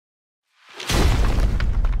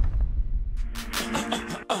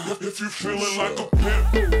If you feeling like a pimp.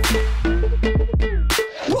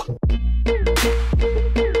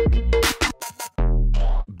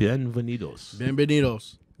 Bienvenidos.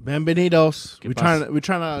 Bienvenidos. Bienvenidos. We're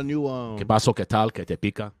trying out a new ¿Qué pasó? ¿Qué tal? ¿Qué te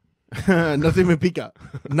pica? Nothing me pica.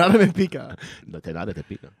 Nada me pica. Nada te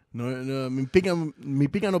pica. No, mi pica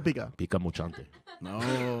no pica. Pica muchante.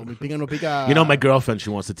 No, mi pica no pica. You know, my girlfriend,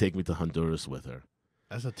 she wants to take me to Honduras with her.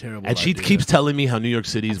 That's a terrible And she idea. keeps telling me how New York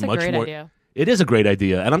City is That's a much great more. idea. It is a great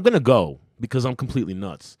idea, and I'm gonna go because I'm completely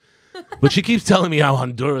nuts. But she keeps telling me how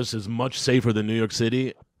Honduras is much safer than New York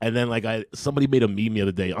City, and then somebody made a meme the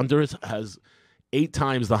other day. Honduras has 8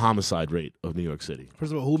 times the homicide rate of New York City.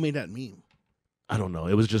 First of all, who made that meme? I don't know.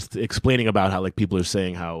 It was just explaining about how people are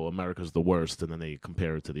saying how America's the worst, and then they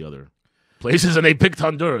compare it to the other places, and they picked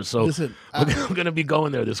Honduras. So Listen, I'm gonna be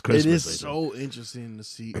going there this Christmas. It is so interesting to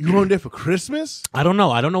see. You going there for Christmas? I don't know.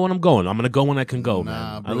 I don't know when I'm going. I'm gonna go when I can go,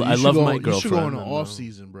 man. Bro, I love my girlfriend. You should go in the off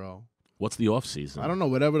season, bro. What's the off season? I don't know.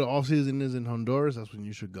 Whatever the off season is in Honduras, that's when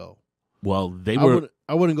you should go. Well,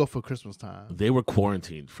 I wouldn't go for Christmas time. They were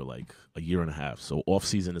quarantined for a year and a half, so off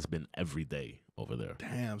season has been every day over there.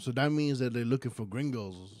 Damn. So that means that they're looking for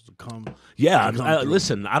gringos to come. Yeah.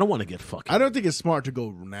 Listen, I don't want to get fucking. I don't think it's smart to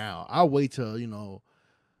go now. I'll wait till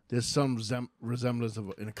there's some resemblance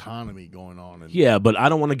of an economy going on. Yeah, but I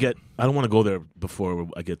don't want to go there before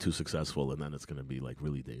I get too successful, and then it's going to be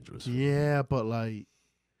really dangerous. Yeah, but I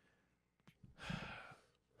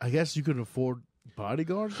guess you could afford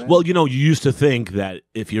bodyguards then? Well, you used to think that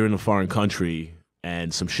if you're in a foreign country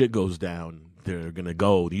and some shit goes down, they're going to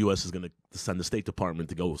go. The U.S. is going to send the State Department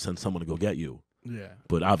to go send someone to go get you. Yeah.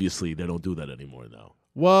 But obviously, they don't do that anymore now.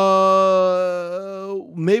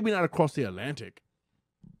 Well, maybe not across the Atlantic.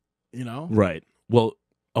 Right. Well,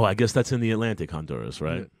 I guess that's in the Atlantic, Honduras,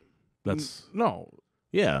 right? Yeah. That's no.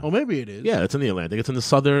 Yeah. Oh, maybe it is. Yeah, it's in the Atlantic. It's in the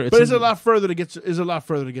southern. But it's a lot further to get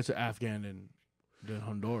to Afghan than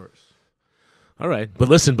Honduras. All right, but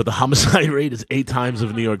listen, the homicide rate is 8 times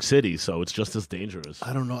of New York City, so it's just as dangerous.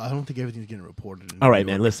 I don't know. I don't think everything's getting reported. All right,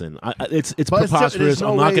 man. Listen, it's preposterous.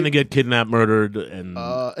 I'm not going to get kidnapped, murdered, and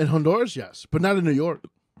in Honduras, yes, but not in New York.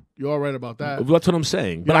 You're all right about that. That's what I'm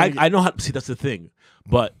saying. But I know how. See, that's the thing.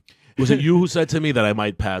 But was it you who said to me that I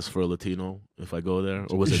might pass for a Latino if I go there,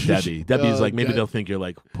 or was it Debbie? Debbie's maybe they'll think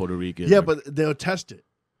you're Puerto Rican. Yeah, but they'll test it.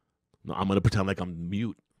 No, I'm going to pretend like I'm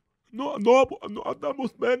mute. No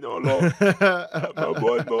andamos menos, no.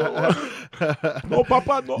 Boy, no. No,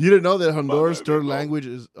 papa, no. You didn't know that Honduras' third language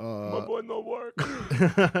is... My boy, no work.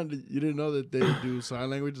 You didn't know that they do sign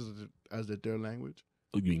language as their third language?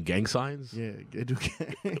 You mean gang signs? Yeah, they do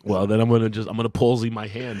gang. Well, then I'm gonna palsy my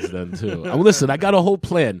hands then too. Listen, I got a whole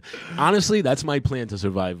plan. Honestly, that's my plan to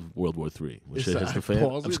survive World War III. When shit hits the fan,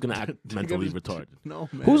 I'm just gonna act mentally retarded. No,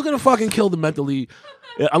 man. Who's gonna fucking kill the mentally?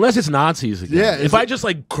 Unless it's Nazis again. Yeah, if I just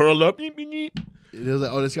curl up, it was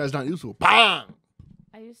like, oh, this guy's not useful. Bang!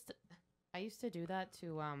 I used to do that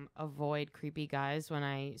to avoid creepy guys when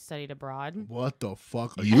I studied abroad. What the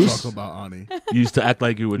fuck are you talking about, Ani? You used to act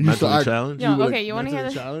like you were mentally challenged? No, okay, you want to hear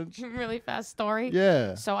the really fast story?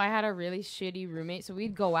 Yeah. So I had a really shitty roommate. So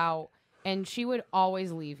we'd go out, and she would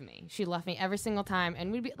always leave me. She left me every single time,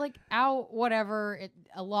 and we'd be out, whatever,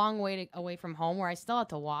 a long way away from home where I still had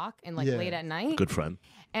to walk and late at night. Good friend.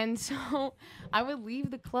 And so I would leave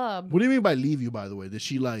the club. What do you mean by leave you, by the way? Did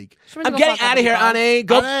she I'm getting out of here, Annie.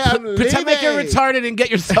 Go pretend like you're retarded and get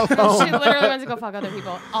yourself home. She literally went to go fuck other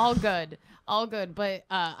people. All good. But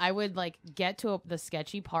I would get to the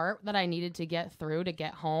sketchy part that I needed to get through to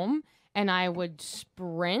get home. And I would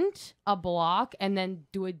sprint a block and then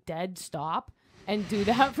do a dead stop. And do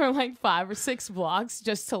that for 5 or 6 blocks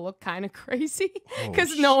just to look kind of crazy,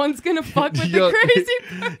 because no one's gonna fuck with the crazy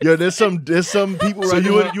person. Yo, there's some people. So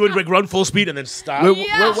you would run full speed and then stop.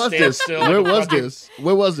 Where was this?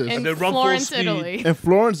 Where was this? In Florence, Italy. In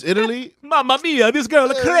Florence, Italy. Mamma mia, this girl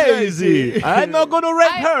is crazy. I'm not gonna rape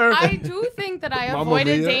her. I do think that I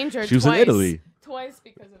avoided danger. She was in Italy. Twice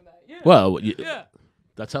because of that. Yeah. Well, yeah.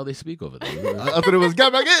 That's how they speak over there. I thought it was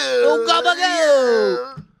Gabago. Oh,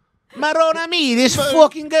 Gabago. Marona me, this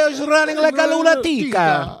fucking girl's running like a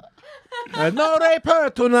lunatica. No rape her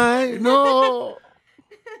tonight. No.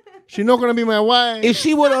 She's not gonna be my wife. If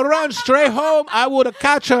she would have run straight home, I would have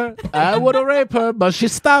catch her. I would have raped her, but she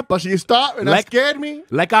stopped. And that scared me.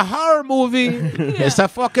 Like a horror movie. It's a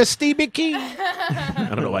fucking Stevie King. I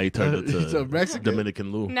don't know why he turned it to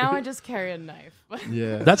Dominican Lou. Now I just carry a knife.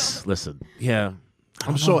 Yeah. Listen, yeah.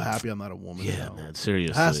 I'm so happy I'm not a woman. Yeah, man,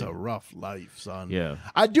 seriously. That's a rough life, son. Yeah.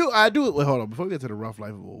 I do it. Wait, hold on. Before we get to the rough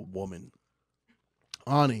life of a woman,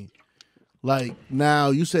 Ani, now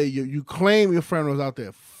you say you claim your friend was out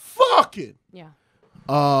there fucking. Yeah.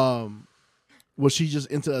 Was she just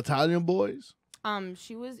into Italian boys?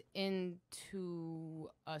 She was into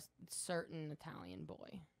a certain Italian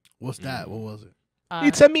boy. What's that? What was it?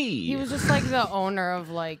 It's a me. He was just like the owner of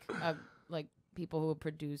like people who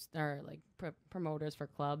produced or like promoters for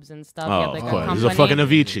clubs and stuff. He had, Oh, like, of a course. He's a company.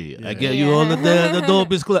 fucking Avicii. Yeah. I get you on the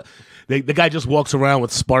dopest club. The guy just walks around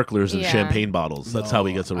with sparklers and Yeah. champagne bottles. That's how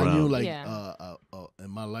he gets around. I knew like Yeah. in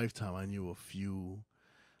my lifetime, I knew a few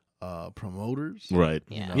promoters. Right.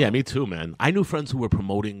 Yeah. Yeah, me too, man. I knew friends who were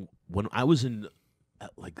promoting when I was in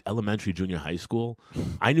like elementary, junior high school.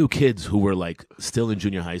 I knew kids who were like still in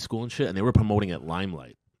junior high school and shit, and they were promoting at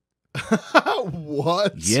Limelight.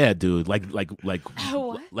 What? Yeah, dude. Like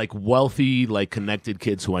What? like wealthy, like connected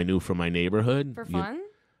kids who I knew from my neighborhood. For You- fun?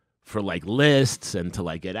 for like lists and to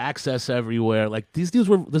like get access everywhere. Like this dude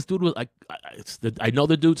was like, I know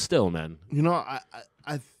the dude still, man. You know,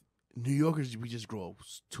 New Yorkers, we just grow up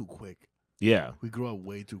too quick. Yeah. We grow up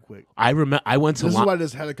way too quick. I remember I went to This is why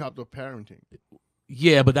there's helicopter parenting.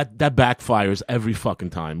 Yeah, but that backfires every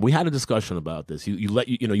fucking time. We had a discussion about this.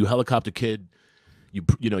 You helicopter kid,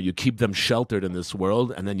 you keep them sheltered in this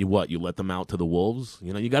world, and then you let them out to the wolves.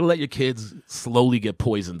 You know, you got to let your kids slowly get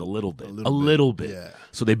poisoned a little bit. Yeah.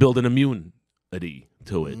 So they build an immunity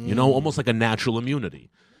to it. You know, almost like a natural immunity.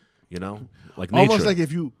 You know, like nature. Almost like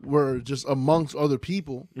if you were just amongst other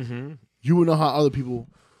people, you would know how other people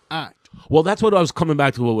act. Well, that's what I was coming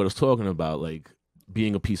back to. What I was talking about, like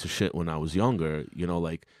being a piece of shit when I was younger. You know,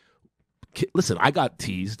 like listen, I got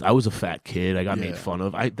teased. I was a fat kid. I got made fun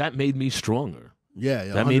of. That made me stronger. Yeah,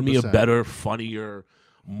 That made me a 100%. better, funnier,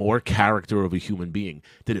 more character of a human being.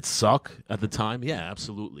 Did it suck at the time? Yeah,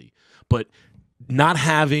 absolutely. But not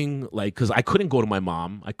having, like, because I couldn't go to my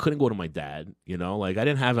mom. I couldn't go to my dad, you know? Like, I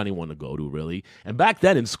didn't have anyone to go to, really. And back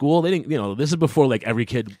then in school, they didn't, this is before, like, every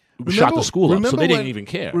kid shot the school up, so they didn't even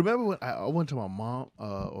care. Remember when I went to my mom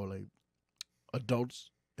or, like, adults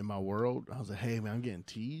in my world? I was like, hey, man, I'm getting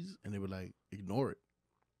teased. And they were like, ignore it.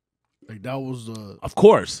 Like, that was the... Of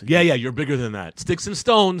course. Yeah, you're bigger than that. Sticks and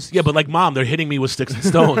stones. Yeah, but like, Mom, they're hitting me with sticks and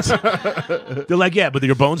stones. They're like, yeah, but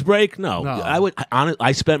your bones break? No.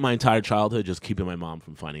 I spent my entire childhood just keeping my mom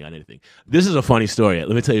from finding out anything. This is a funny story.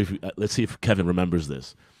 Let me tell you, let's see if Kevin remembers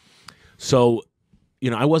this. So,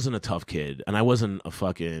 I wasn't a tough kid, and I wasn't a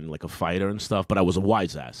fucking, like, a fighter and stuff, but I was a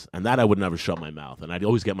wise ass, and that I would never shut my mouth, and I'd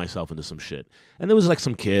always get myself into some shit. And there was, like,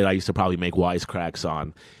 some kid I used to probably make wisecracks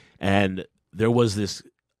on, and there was this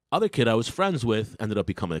other kid I was friends with, ended up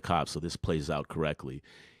becoming a cop, so this plays out correctly.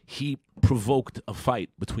 He provoked a fight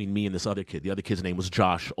between me and this other kid. The other kid's name was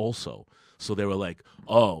Josh also. So they were like,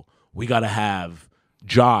 oh, we got to have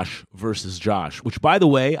Josh versus Josh, which, by the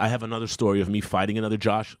way, I have another story of me fighting another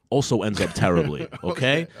Josh, also ends up terribly,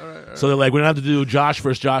 okay? All right. So they're like, we're going to have to do Josh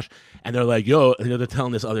versus Josh, and they're like, yo, and they're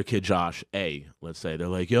telling this other kid, Josh, A, let's say, they're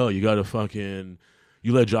like, yo, you got to fucking...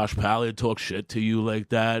 You let Josh Pallard talk shit to you like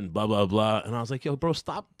that and blah, blah, blah. And I was like, yo, bro,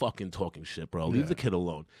 stop fucking talking shit, bro. Leave the kid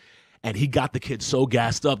alone. And he got the kid so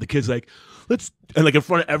gassed up. The kid's like, and like in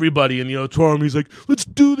front of everybody, and, tore him. He's like, let's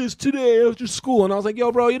do this today after school. And I was like,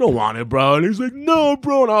 yo, bro, you don't want it, bro. And he's like, no,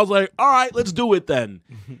 bro. And I was like, all right, let's do it then.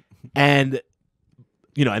 And...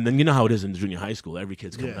 and then how it is in junior high school. Every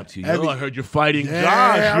kid's coming up to you. I heard you're fighting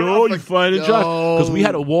Josh. You're fighting Josh. Because we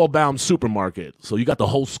had a wall-bound supermarket. So you got the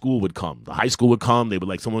whole school would come. The high school would come. They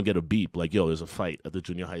would someone would get a beep. Like, yo, there's a fight at the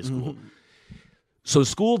junior high school. So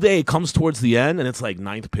school day comes towards the end, and it's like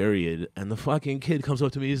ninth period. And the fucking kid comes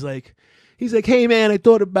up to me. He's like, hey, man, I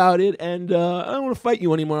thought about it, and I don't want to fight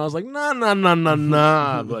you anymore. I was like,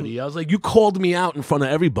 nah, buddy. I was like, you called me out in front of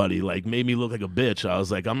everybody, like, made me look like a bitch. I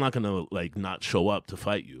was like, I'm not going to, like, not show up to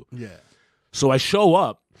fight you. Yeah. So I show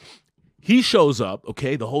up. He shows up,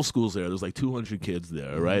 okay? The whole school's there. There's like 200 kids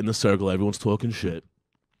there, right? In the circle. Everyone's talking shit.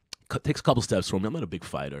 Takes a couple steps from me. I'm not a big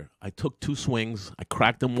fighter. I took 2 swings. I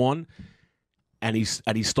cracked him one. And he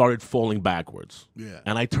started falling backwards. Yeah.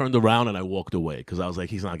 And I turned around and I walked away because I was like,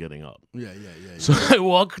 he's not getting up. Yeah. So I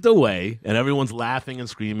walked away, and everyone's laughing and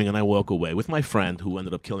screaming, and I walk away with my friend who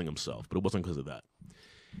ended up killing himself, but it wasn't because of that.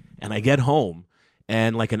 And I get home,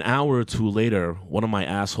 and like an hour or two later, one of my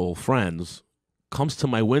asshole friends comes to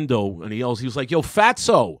my window, and he was like, yo,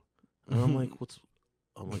 Fatso. And I'm like,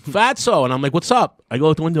 Fatso. And I'm like, what's up? I go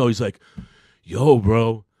out the window. He's like, yo,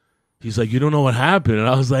 bro. He's like, you don't know what happened. And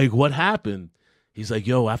I was like, what happened? He's like,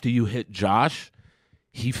 yo, after you hit Josh,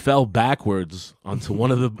 he fell backwards onto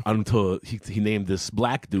he named this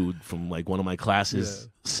black dude from like one of my classes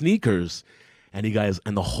sneakers, and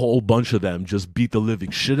and the whole bunch of them just beat the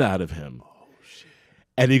living shit out of him. Oh shit.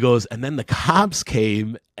 And he goes, and then the cops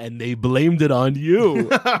came and they blamed it on you.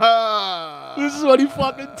 This is what he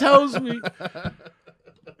fucking tells me.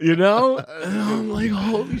 You know? And I'm like,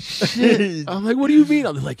 holy shit. I'm like, what do you mean?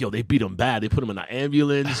 I'm like, yo, they beat him bad. They put him in an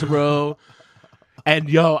ambulance, bro. And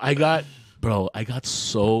yo, I got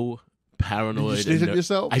so paranoid. Did you snitch on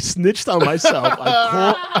yourself? I snitched on myself.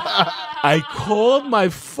 I called my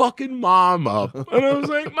fucking mom up. And I was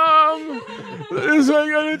like, Mom, I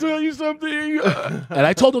gotta tell you something. And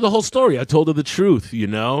I told her the whole story. I told her the truth, you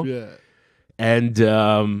know? Yeah.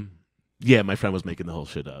 And yeah, my friend was making the whole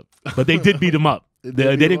shit up. But they did beat him up.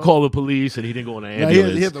 They didn't call the police, and he didn't go in an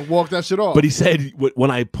ambulance. He had to walk that shit off. But he said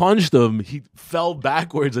when I punched him, he fell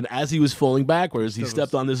backwards, and as he was falling backwards, he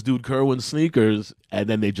stepped on this dude Kerwin's sneakers, and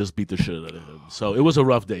then they just beat the shit out of him. So it was a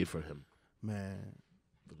rough day for him. Man.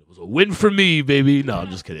 But it was a win for me, baby. No,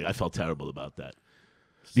 I'm just kidding. I felt terrible about that.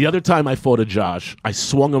 The other time I fought a Josh, I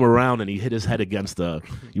swung him around, and he hit his head against the...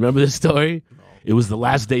 You remember this story? No. It was the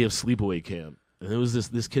last day of sleepaway camp. And it was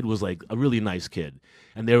this kid was like a really nice kid.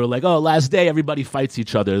 And they were like, oh, last day, everybody fights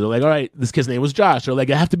each other. They're like, all right, this kid's name was Josh. They're like,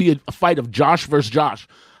 it have to be a fight of Josh versus Josh.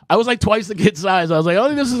 I was like twice the kid's size. I was like, I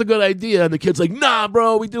think this is a good idea. And the kid's like, nah,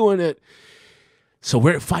 bro, we doing it. So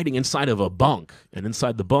we're fighting inside of a bunk. And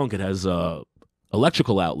inside the bunk, it has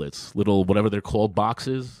electrical outlets, little whatever they're called,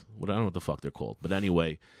 boxes. I don't know what the fuck they're called. But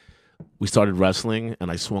anyway, we started wrestling, and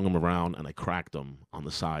I swung him around, and I cracked him on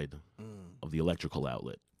the side of the electrical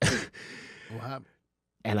outlet. What happened?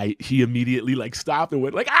 And he immediately like stopped and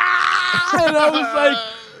went like, ah! And I was like,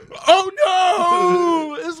 oh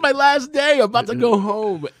no, this is my last day. I'm about to go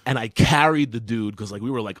home. And I carried the dude because like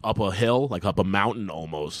we were like up a hill, like up a mountain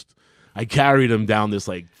almost. I carried him down this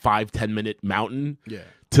like 5-10 minute mountain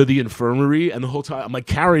to the infirmary. And the whole time I'm like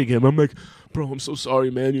carrying him. I'm like, bro, I'm so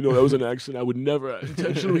sorry, man. You know, that was an accident. I would never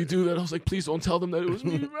intentionally do that. I was like, please don't tell them that it was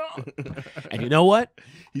me, bro. And you know what?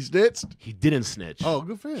 He snitched? He didn't snitch. Oh,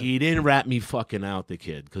 good for him. He didn't rat me fucking out, the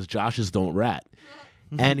kid, because Joshes don't rat.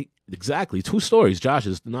 And exactly, 2 stories. Josh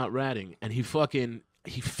is not ratting. And he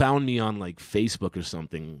found me on like Facebook or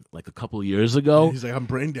something like a couple of years ago. And he's like, I'm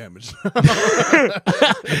brain damaged.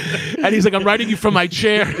 And he's like, I'm writing you from my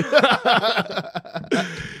chair.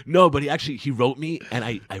 No, but he wrote me, and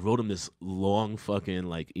I wrote him this long fucking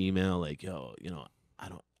like email, like, yo, you know, I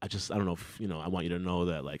don't know if, you know, I want you to know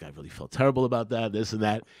that like I really felt terrible about that, this and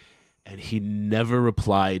that. And he never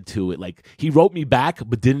replied to it. Like, he wrote me back,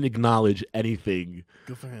 but didn't acknowledge anything.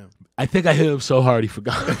 Good for him. I think I hit him so hard he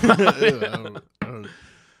forgot.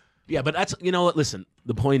 Yeah, but that's, you know what, listen,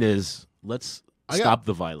 the point is, let's stop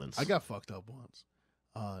the violence. I got fucked up once.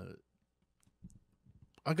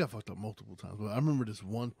 I got fucked up multiple times, but I remember this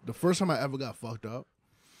one. The first time I ever got fucked up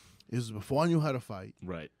is before I knew how to fight.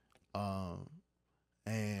 Right.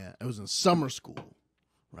 And it was in summer school,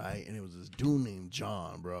 right? And it was this dude named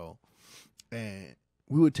John, bro. And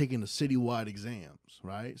we were taking the citywide exams,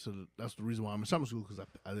 right? So that's the reason why I'm in summer school, because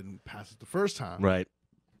I didn't pass it the first time. Right.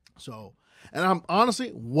 So, and I'm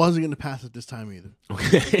honestly wasn't going to pass it this time either.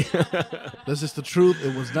 Okay. That's just the truth.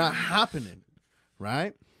 It was not happening,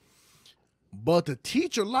 right? But the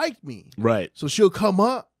teacher liked me. Right. So she'll come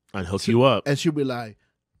up. And hook you up. And she'll be like,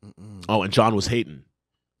 oh, and John was hating.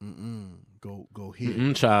 Go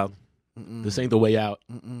here. Child. This ain't the way out.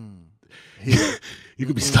 You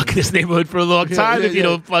could be stuck in this neighborhood for a long time if you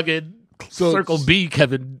don't fucking circle B,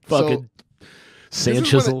 Kevin fucking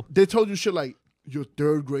Sanchez. They told you shit like your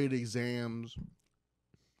 3rd grade exams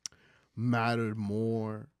mattered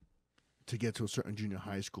more to get to a certain junior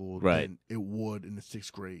high school than it would in the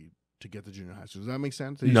 6th grade to get to junior high school. Does that make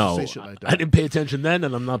sense? They used to say shit like that. I didn't pay attention then,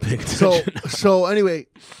 and I'm not paying attention. So anyway,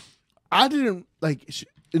 I didn't like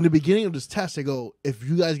in the beginning of this test. They go, if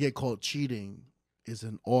you guys get caught cheating, it's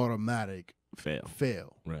an automatic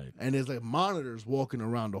fail. Right. And there's like monitors walking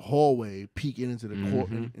around the hallway, peeking into the court,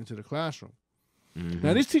 into the classroom.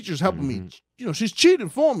 Now this teacher's helping me. You know, she's cheating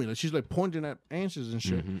for me. Like she's like pointing at answers and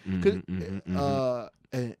shit. And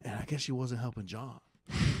I guess she wasn't helping John.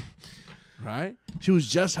 Right? She was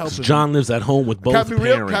just helping. John lives at home with both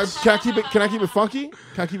parents. Can I keep it funky?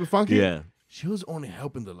 Can I keep it funky? Yeah. She was only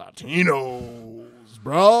helping the Latinos,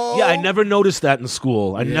 bro. Yeah, I never noticed that in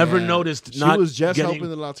school. I never noticed she was just helping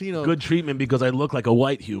the Latinos. Good treatment because I look like a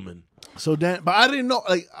white human. So then, but I didn't know.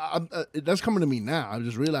 Like that's coming to me now. I'm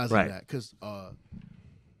just realizing that because, all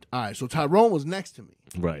right. So Tyrone was next to me.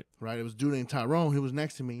 Right. Right. It was a dude named Tyrone. He was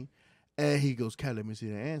next to me, and he goes, "Cat, let me see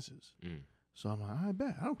the answers." So I'm like, I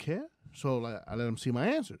bet I don't care. So like, I let him see my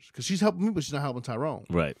answers because she's helping me, but she's not helping Tyrone.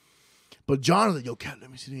 Right. But John was like, "Yo, Cat,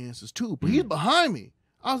 let me see the answers too." But he's behind me.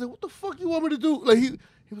 I was like, "What the fuck you want me to do?" Like he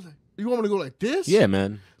was like, "You want me to go like this?" Yeah,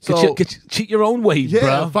 man. So cheat your own way,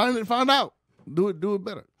 bro. Find out. Do it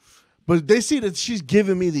better. But they see that she's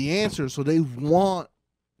giving me the answer, so they want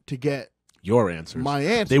to get Your answers. My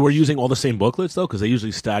answers. They were using all the same booklets though, because they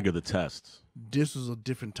usually stagger the tests. This was a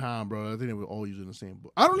different time, bro. I think they were all using the same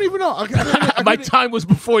book. I don't even know. My time was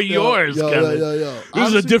before yours, Kevin. Yo. This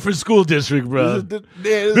is a different school district, bro.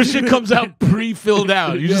 This shit comes out pre-filled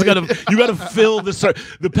out. You just gotta fill the circle.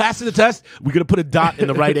 The passing the test, we're gonna put a dot in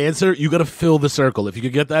the right answer. You gotta fill the circle. If you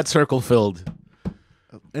could get that circle filled.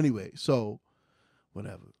 Anyway, so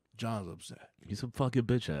whatever. John's upset. He's a fucking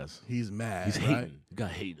bitch ass. He's mad. He's right? hating. He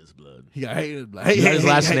got hate in his blood. He got hate in his blood. You got his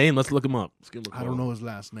last name? Let's look him up. I don't know his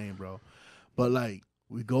last name, bro. But like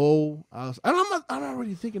we go, I'm not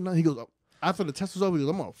really thinking nothing. He goes, after the test was over, he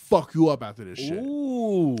goes, I'm gonna fuck you up after this shit.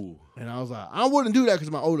 Ooh. And I was like, I wouldn't do that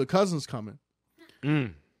because my older cousin's coming.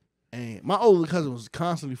 Mm. And my older cousin was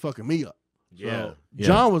constantly fucking me up. Yeah. So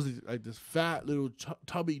John was like this fat little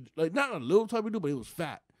tubby, like not a little tubby dude, but he was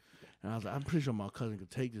fat. And I was like, I'm pretty sure my cousin could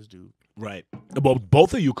take this dude. Right. Well,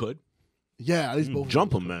 both of you could. Yeah, at least both.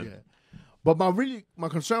 Jump of him, us. man. Yeah. But my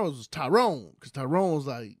concern was Tyrone, because Tyrone was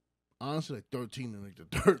like honestly like 13 in like the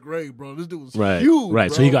 3rd grade, bro. This dude was huge. Right.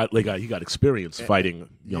 Bro. So he got experience fighting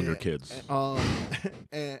younger kids.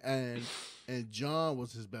 And John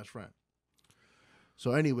was his best friend.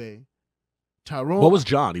 So anyway, Tyrone. What was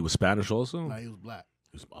John? He was Spanish also? Nah, he was black.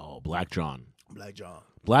 Black John. Black John.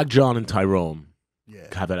 Black John and Tyrone. Yeah.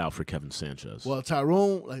 Have that out for Kevin Sanchez. Well,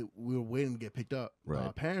 Tyrone, like, we were waiting to get picked up by Right.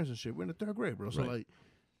 our parents and shit. We're in the 3rd grade, bro. So, Right. like,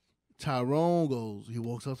 Tyrone he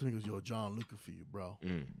walks up to me and goes, yo, John looking for you, bro.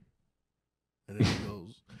 Mm. And then he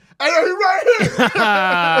goes, I know he's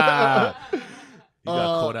right here. You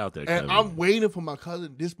got caught out there, Kevin. And I'm waiting for my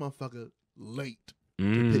cousin, this motherfucker, late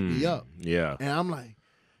to pick me up. Yeah. And I'm like,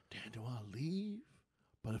 damn, do I leave?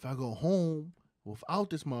 But if I go home without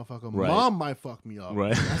this motherfucker, Right. Mom might fuck me up.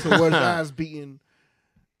 Right. That's the worst ass beating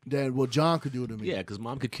than what John could do to me. Yeah, because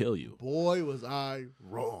Mom could kill you. Boy, was I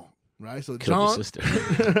wrong. Right? So Kill your John, sister.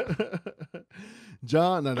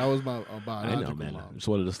 John, no, that was my I biological know, man. I mom. just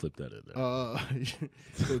wanted to slip that in there.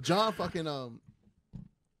 So John fucking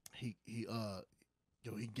he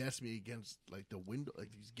gets me against like the window,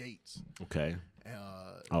 like these gates. Okay.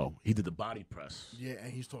 He did the body press. Yeah,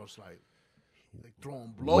 and he starts like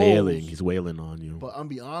throwing blows. Wailing. He's wailing on you. But I'm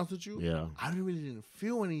be honest with you, Yeah. I didn't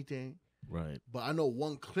feel anything. Right. But I know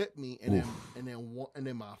one clipped me, and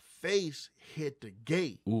then my face hit the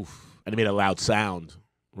gate. Oof. And it made a loud sound,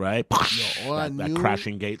 right? Yo, all I that knew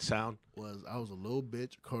crashing gate sound. I was a little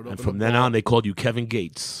bitch curled up. And in from a then ball. on, they called you Kevin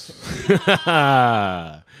Gates.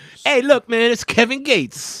 Hey, look, man, it's Kevin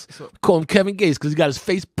Gates. Call him Kevin Gates because he got his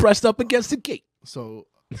face pressed up against the gate. So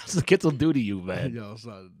That's what kids will do to you, man. yo,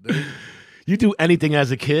 son, You do anything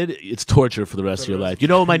as a kid, it's torture for the rest of your life. You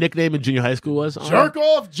know what my nickname in junior high school was? Jerk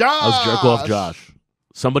off Josh. I was Jerk Off Josh.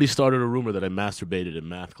 Somebody started a rumor that I masturbated in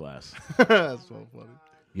math class. That's so funny.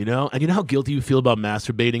 You know? And you know how guilty you feel about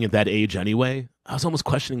masturbating at that age anyway? I was almost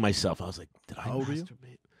questioning myself. I was like, did I How old were you?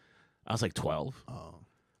 masturbate? I was like 12. Oh,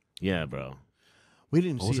 Yeah, bro. we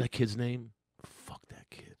didn't What was see that it. kid's name? Fuck that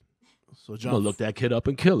kid. So I'm John, gonna look that kid up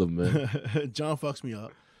and kill him, man. John fucks me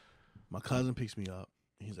up. My cousin picks me up.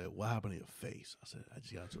 And he's like, "What happened to your face?" I said, "I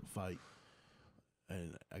just got into a fight,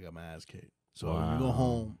 and I got my ass kicked." So we go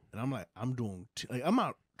home, and I'm like, I'm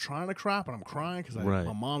not trying to cry, but I'm crying because Right.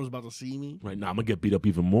 my mom's about to see me. Right now, I'm gonna get beat up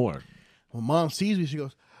even more. When mom sees me, she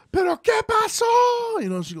goes, "Pero qué pasó?" You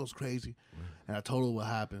know, she goes crazy. And I told her what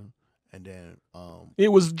happened. And then It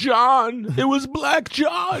was John. It was Black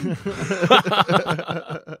John.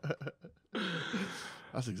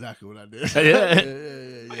 that's exactly what I did. Yeah.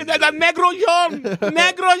 Negro John.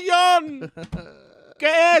 Negro John. ¿Qué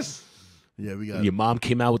es? Yeah, we got Your mom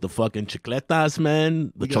came out with the fucking chicletas, man.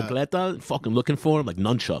 The We got- chocleta, fucking looking for him like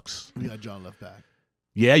nunchucks. John left back.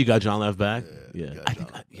 Yeah, you got John left back. we Yeah, got I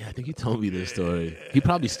think. John. I think he told me this story. He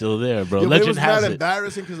probably still there, bro. Yeah, but it Legend was has mad it.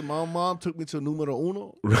 embarrassing because my mom took me to Numero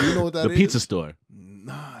Uno. Do you know what that The is? pizza store.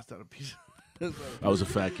 Nah, it's not a pizza. It's not a I was a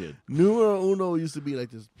fat kid. Numero Uno used to be like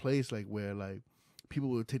this place like where like people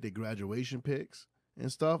would take their graduation pics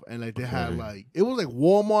and stuff, and like they had like it was like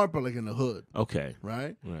Walmart but like in the hood, Okay,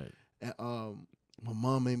 right? right. And my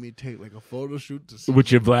mom made me take like a photo shoot to see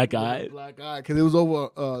With your black with eye. a black eye because it was over.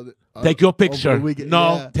 Take your over the picture. weekend.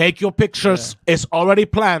 No, Yeah. take your pictures. It's already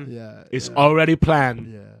planned. Yeah, It's yeah, already planned.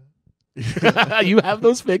 yeah. You have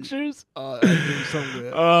those pictures? I think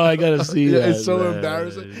somewhere. Oh, I gotta see Yeah, that. it's so man.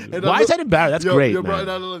 embarrassing. And Why I is that embarrassing? That's Yo, great, yo, bro, man.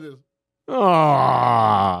 now look at this.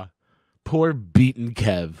 Aw, poor beaten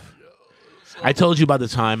Kev. I told you about the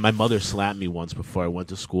time my mother slapped me once before I went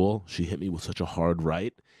to school. She hit me with such a hard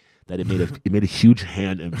right that it made a huge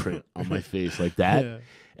hand imprint on my face like that. Yeah.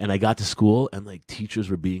 And I got to school and like teachers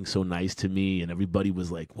were being so nice to me and everybody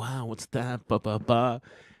was like, "Wow, what's that?" Ba ba ba.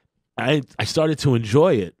 I started to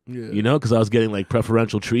enjoy it, Yeah. you know, because I was getting like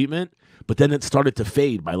preferential treatment. But then it started to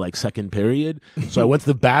fade by like second period. So I went to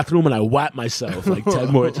the bathroom and I whacked myself like 10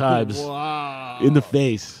 more times Wow. in the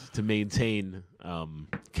face to maintain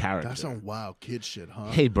character. That's some wild kid shit, huh?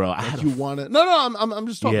 Hey, bro, I Like had you wanted? No, I'm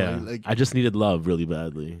just talking. yeah, Like I just needed love really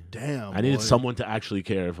badly. damn. I needed boy. someone to actually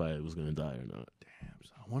care if I was gonna die or not. Damn,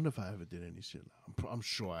 son. I wonder if I ever did any shit. I'm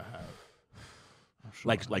sure I have. I'm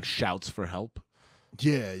sure Like shouts for help.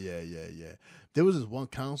 Yeah. There was this one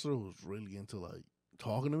counselor who was really into like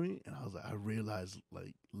talking to me, and I realized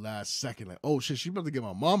like last second, like, oh shit, she about to get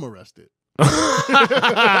my mom arrested.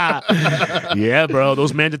 Yeah, bro,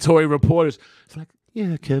 those mandatory reporters. It's like,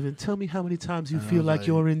 yeah, Kevin, tell me how many times you And I feel was like like-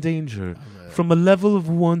 you're in danger like- from a level of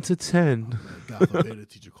 1 to 10. God forbid a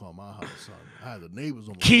teacher called my house, son. I had the neighbors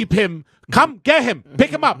on. Keep him. Come get him. Pick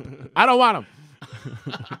him up. I don't want him.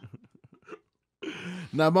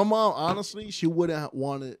 Now, my mom, honestly, she wouldn't have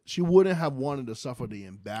wanted to suffer the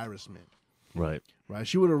embarrassment. Right. Right?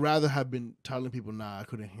 She would have rather have been telling people, nah, I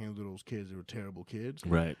couldn't handle those kids. They were terrible kids.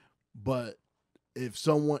 Right. But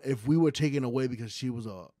if we were taken away because she was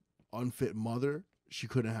a unfit mother, she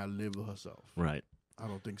couldn't have lived with herself. Right. I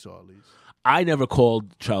don't think so, at least. I never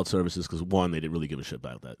called child services because, one, they didn't really give a shit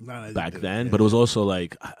about that Nah, they back didn't, then. yeah. But it was also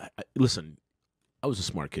like, listen, I was a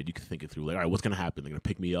smart kid. You could think it through. Like, all right, what's going to happen? They're going to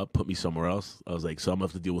pick me up, put me somewhere else. I was like, so I'm going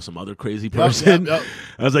to have to deal with some other crazy person. Yep.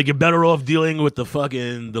 I was like, you're better off dealing with the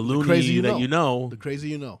loony crazy you that know. you know The crazy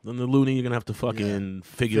you know. than the loony you're going to have to fucking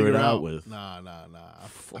figure it out with. Nah.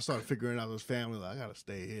 I started figuring out this family. Like, I got to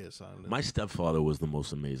stay here, son. My stepfather was the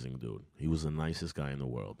most amazing dude. He was the nicest guy in the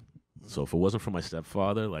world. So if it wasn't for my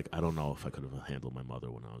stepfather, like, I don't know if I could have handled my mother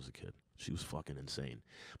when I was a kid. She was fucking insane.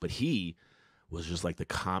 But he was just like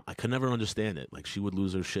I could never understand it. Like, she would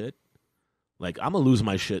lose her shit. Like, I'm a lose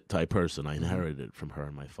my shit type person. I inherited it from her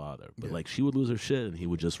and my father. But like, she would lose her shit and he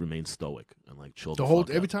would just remain stoic and like chill the fuck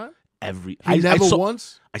every out. time? I saw,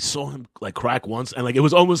 Once? I saw him like crack once, and like it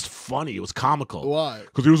was almost funny. It was comical. Why?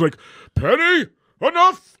 Because he was like, "Penny,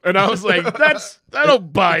 enough," and I was like, I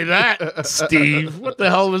don't buy that, Steve. What the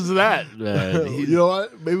hell was that, man? You know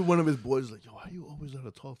what? Maybe one of his boys was like, yo, why you always let her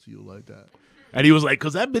talk to you like that? And he was like,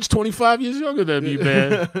 "Cause that bitch 25 years younger than me,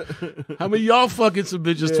 man. How many of y'all fucking some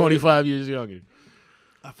bitches 25 years younger?"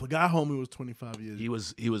 I forgot homie was 25 years He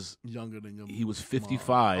was younger than your he was mom.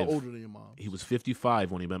 55. Or older than your mom. He was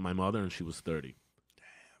 55 when he met my mother, and she was 30. Damn,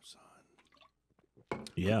 son.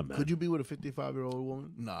 Yeah, man. Could you be with a 55-year-old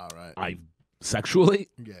woman? Nah, right? I sexually?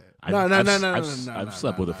 Yeah. I've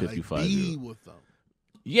slept with a 55 Like, be year old. with them.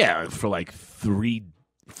 Yeah, for like three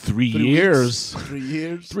 3 years. weeks? 3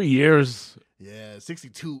 years? 3 years. Yeah,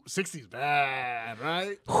 62. 60's bad,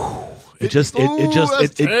 right? That's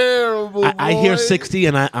terrible. I hear boy. 60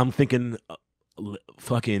 and I'm thinking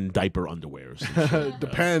fucking diaper underwear. Or some shit.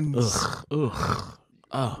 Depends. Ugh.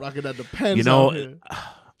 Rocking that depends. You know, out here.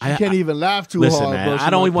 I Can't even laugh too listen, hard, man. bro. She I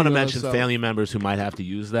don't might even want to pee on mention herself. family members who might have to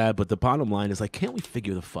use that, but the bottom line is like, can't we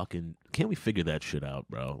figure that shit out,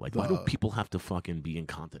 bro? Like, why do people have to fucking be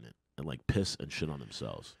incontinent and like piss and shit on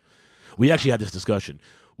themselves? We actually had this discussion.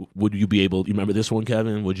 Would you be able? You remember this one,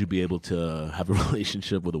 Kevin? Would you be able to have a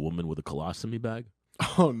relationship with a woman with a colostomy bag?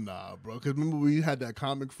 Oh nah, bro. Because remember we had that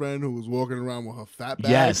comic friend who was walking around with her fat bag.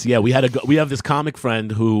 Yes, yeah. We have this comic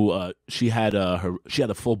friend who she had a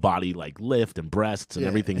full body like lift and breasts and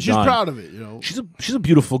everything. And she's done. proud of it, you know. She's a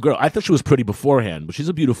beautiful girl. I thought she was pretty beforehand, but she's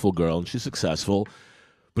a beautiful girl and she's successful.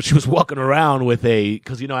 But she was walking around with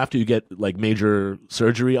because after you get like major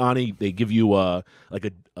surgery on it, they give you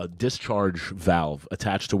like a discharge valve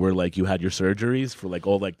attached to where like you had your surgeries for like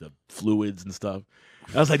all like the fluids and stuff.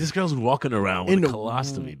 I was like, this girl's walking around with a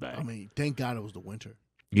colostomy bag. I mean, thank God it was the winter.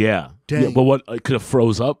 Yeah. Dang. Yeah, but what it could have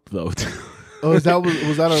froze up though. Oh, was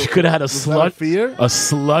that a? She could have had a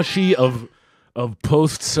slushy of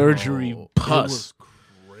post surgery pus. It was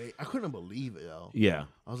great. I couldn't believe it, yo. Yeah.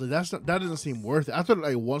 I was like, that doesn't seem worth it. I thought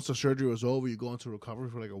like once the surgery was over, you go into recovery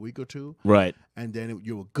for like a week or two, Right. and then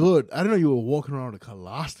you were good. I didn't know you were walking around with a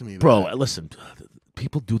colostomy. Bro, bag. listen,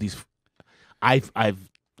 people do these. I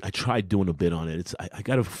tried doing a bit on it. I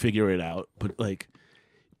got to figure it out. But like,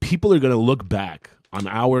 people are gonna look back on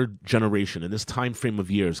our generation in this time frame of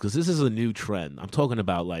years because this is a new trend. I'm talking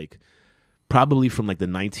about like probably from like the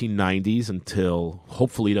 1990s until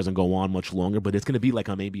hopefully it doesn't go on much longer. But it's gonna be like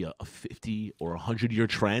maybe a 50 or 100-year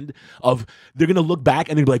trend of they're gonna look back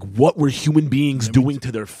and they're like, what were human beings doing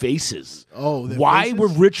to their faces? Oh, their why faces? were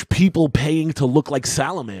rich people paying to look like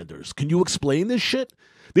salamanders? Can you explain this shit?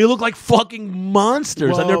 They look like fucking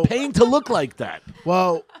monsters, and they're Well- paying to look like that.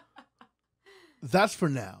 Well, that's for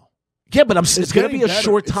now. Yeah, but it's going to be a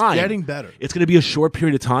short time. It's getting better. It's going to be a short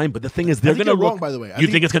period of time, but the thing is, they're going to wrong, by the way. You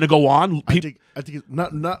think it's going to go on? I think it's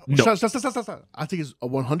not. No. Stop. I think it's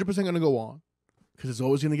 100% going to go on because it's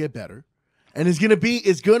always going to get better, and it's going to be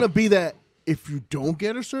that if you don't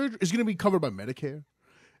get a surgery, it's going to be covered by Medicare.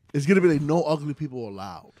 It's going to be like no ugly people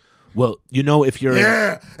allowed. Well, if you're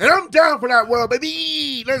and I'm down for that world,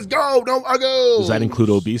 baby. Let's go. No uggos. Does that include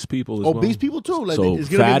obese people as well? Obese people too. Like, so it's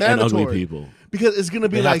gonna fat be and mandatory. ugly people. Because it's gonna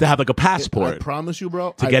be They have to have like a passport I promise you,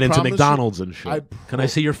 bro. to get into McDonald's and shit. Can I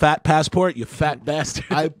see your fat passport, you fat bastard?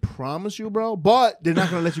 I promise you, bro. But they're not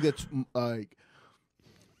gonna let you get like.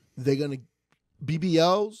 They're gonna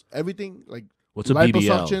BBLs, everything like. What's a BBL?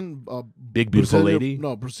 Liposuction, Big beautiful lady?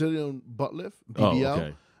 No, Brazilian butt lift. BBL. Oh,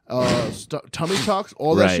 okay. Tummy tucks,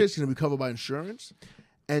 all that shit's gonna be covered by insurance.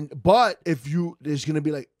 But there's gonna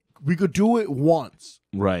be like we could do it once.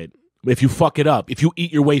 Right. If you fuck it up, if you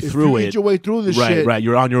eat your way through it, eat your way through this shit. Right,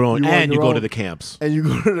 you're on your own, and you go to the camps. And you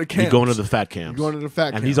go to the camps. You go into the fat camps. You go into the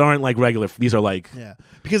fat camps. And these aren't like regular. These are like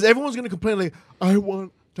because everyone's gonna complain like I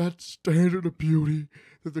want that standard of beauty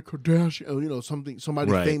that the Kardashian,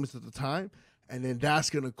 somebody famous at the time. And then that's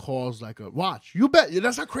gonna cause like a watch. You bet.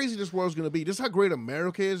 That's how crazy this world's gonna be. This is how great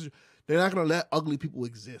America is. They're not gonna let ugly people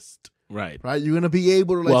exist. Right. You're gonna be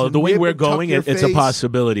able to. Like, well, the way we're going, it's a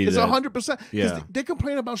possibility. It's 100%. Yeah. They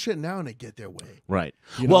complain about shit now and they get their way. Right.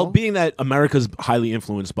 You well, know? Being that America's highly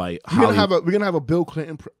influenced by Hollywood, we're gonna have a Bill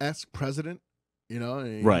Clinton-esque president.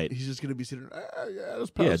 And right. He's just gonna be sitting. That's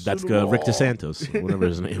Rick DeSantis, whatever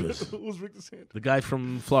his name is. Who's Rick DeSantis? The guy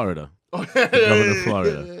from Florida. Governor of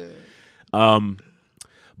Florida.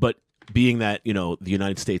 But being that, the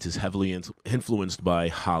United States is heavily influenced by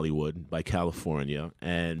Hollywood, by California,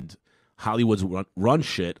 and Hollywood's run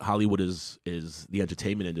shit. Hollywood is the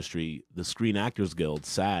entertainment industry. The Screen Actors Guild,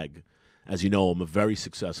 SAG, as you know, I'm a very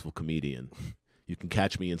successful comedian. You can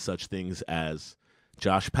catch me in such things as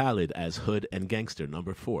Josh Pallid as Hood and Gangster,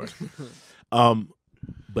 number 4.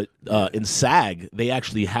 But in SAG, they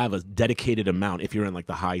actually have a dedicated amount. If you're in like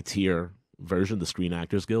the high tier version, the Screen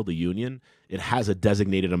Actors Guild, the union, it has a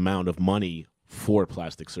designated amount of money for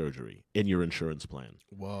plastic surgery in your insurance plan.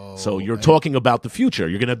 Whoa! So you're talking about the future.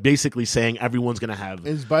 You're going to basically saying everyone's going to have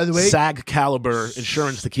by the way, SAG caliber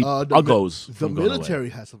insurance to keep uggos. The military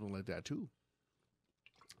has something like that too.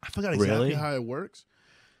 I forgot exactly how it works,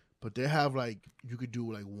 but they have like you could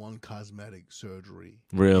do like one cosmetic surgery.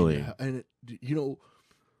 Really? And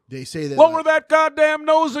they say that lower that goddamn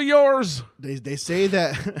nose of yours. They say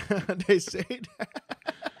that they say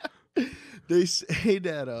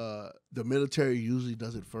that the military usually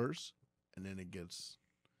does it first, and then it gets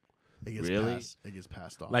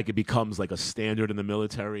passed off. Like it becomes like a standard in the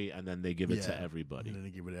military, and then they give it to everybody. And then they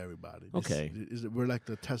give it to everybody. Okay, we're like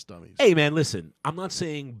the test dummies. Hey man, listen, I'm not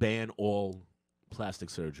saying ban all plastic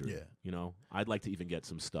surgery. Yeah. I'd like to even get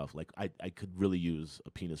some stuff. Like I could really use a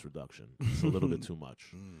penis reduction. It's a little bit too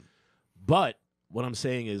much. But what I'm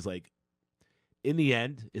saying is like in the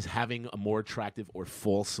end, is having a more attractive or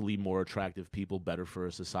falsely more attractive people better for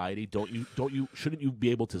a society? Shouldn't you be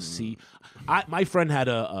able to see? My friend had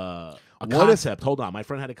a concept. Hold on. My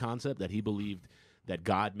friend had a concept that he believed that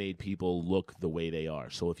God made people look the way they are.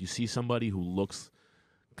 So if you see somebody who looks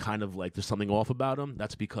kind of like there's something off about them,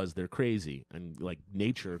 that's because they're crazy. And like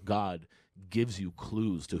nature, God gives you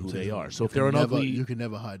clues to who they are. So if they're an ugly, you can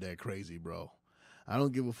never hide that crazy, bro. I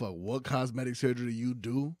don't give a fuck what cosmetic surgery you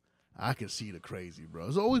do. I can see the crazy, bro.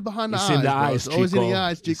 It's always behind the eyes. In the eyes, it's always in the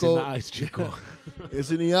eyes, Chico. It's in the eyes, Chico.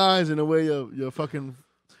 It's in the eyes, and the way you're fucking.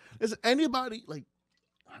 Is anybody like?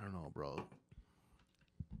 I don't know, bro.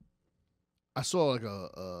 I saw like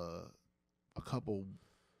a couple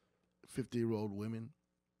 50-year-old women.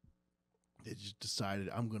 They just decided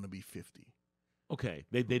I'm gonna be 50. Okay,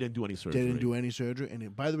 they didn't do any surgery. They didn't do any surgery,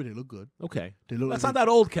 and by the way, they look good. Okay, they look. That's not that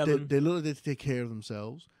old, Kevin. They look like they take care of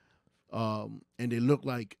themselves, and they look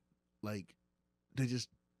like they just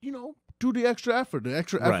do the extra effort,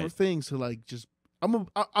 effort things to like just I'm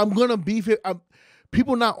gonna be.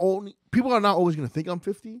 People are not always gonna think I'm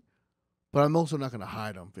 50, but I'm also not gonna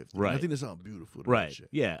hide I'm 50. Right. I think there's something beautiful. Right. Shit.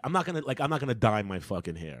 Yeah. I'm not gonna dye my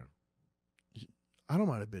fucking hair. I don't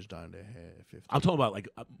mind a bitch dyeing their hair at 50. I'm talking about like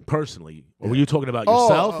personally. Or were you talking about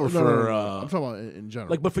yourself or for? No. I'm talking about in general.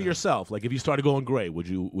 Like, but for yourself, like if you started going gray, would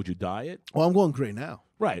you dye it? Well, I'm going gray now.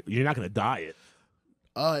 Right. You're not gonna dye it.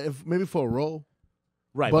 If maybe for a role.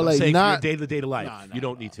 Right. But like like not for your day to life. You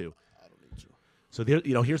don't need to. I don't need to. So there,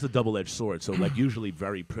 here's the double-edged sword. So like usually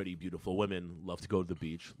very pretty, beautiful women love to go to the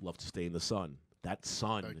beach, love to stay in the sun. That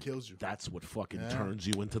sun that kills you. That's what fucking turns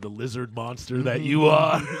you into the lizard monster that you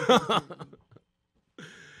are.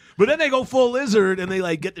 But then they go full lizard and they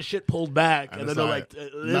like get the shit pulled back, and then they're like,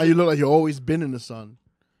 now you look like you've always been in the sun.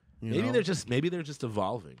 maybe they're just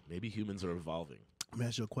evolving. Maybe humans are evolving. Let me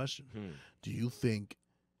ask you a question. Do you think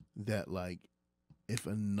that like if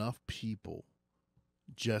enough people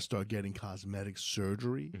just start getting cosmetic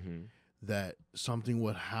surgery, that something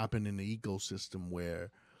would happen in the ecosystem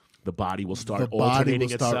where the body will start altering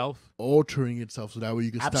itself so that way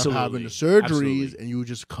you can stop having the surgeries and you would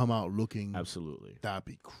just come out looking absolutely. That'd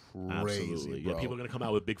be crazy, bro. Yeah, people are gonna come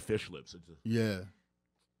out with big fish lips. Yeah.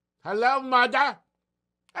 Hello, mother.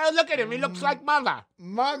 Hey, look at him. He looks like mother.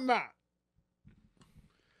 Mama.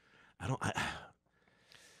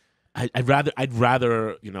 I'd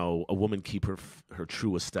rather a woman keep her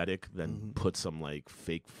true aesthetic than put some like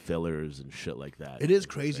fake fillers and shit like that. It is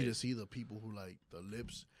crazy to see the people who like the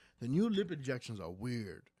lips. The new lip injections are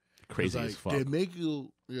weird. Crazy like, as fuck. They make your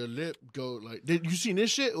lip go like. Did you seen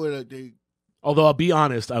this shit or like they? Although I'll be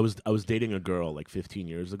honest, I was dating a girl like 15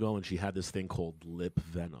 years ago, and she had this thing called lip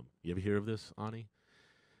venom. You ever hear of this, Ani?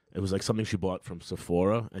 It was like something she bought from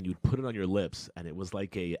Sephora, and you'd put it on your lips, and it was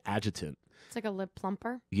like a adjutant. It's like a lip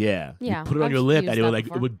plumper. Yeah. Yeah, You put it on I've your lip, used and that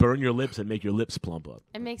before. it would burn your lips and make your lips plump up.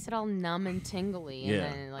 It makes it all numb and tingly, and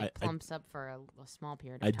then it like plumps up for a small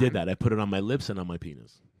period of time. I did that. I put it on my lips and on my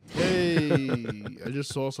penis. Hey, I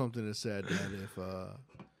just saw something that said that if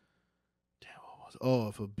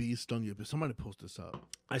if a bee stung you, somebody post this up.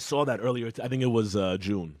 I saw that earlier. I think it was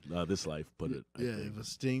June. This Life put it.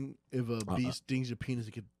 If a bee stings your penis,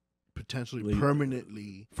 it could potentially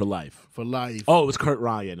permanently for life. Oh, it was Kurt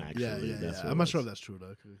Ryan actually. Yeah. I'm not sure if that's true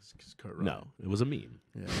though. Cause Kurt Ryan. No, it was a meme.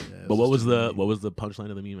 Yeah. But what was the punchline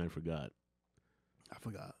of the meme? I forgot.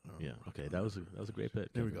 Yeah. Okay. That was a great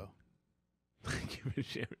pick. There we go. Thank you for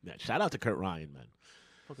sharing that. Shout out to Kurt Ryan, man.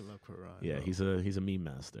 Fucking love Kurt Ryan. Yeah, bro. he's a meme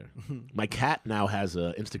master. My cat now has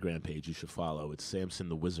an Instagram page you should follow. It's Samson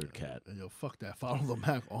the Wizard Cat. Yo, fuck that. Follow the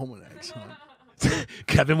Mack Almanac, son.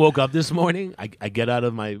 Kevin woke up this morning. I get out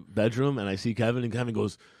of my bedroom and I see Kevin, and Kevin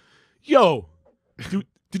goes, "Yo,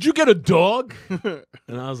 did you get a dog?"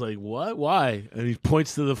 And I was like, "What? Why?" And he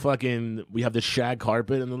points to we have this shag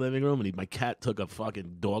carpet in the living room, and my cat took a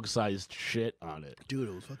fucking dog-sized shit on it. Dude,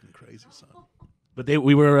 it was fucking crazy, son. But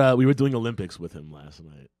we were doing Olympics with him last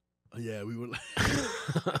night. Yeah, we were.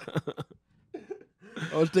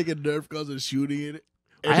 I was taking Nerf guns and shooting it.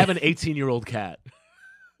 I have an 18-year-old cat.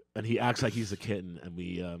 And he acts like he's a kitten, and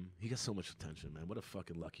he gets so much attention, man. What a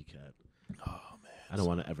fucking lucky cat. Oh, man. I don't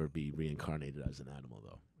want to ever be reincarnated as an animal,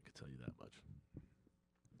 though. I can tell you that much.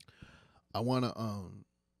 I want to,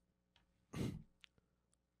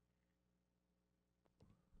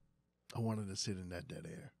 I wanted to sit in that dead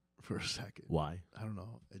air for a second. Why? I don't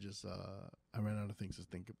know. It just, I ran out of things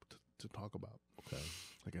to talk about. Okay.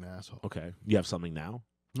 Like an asshole. Okay. You have something now?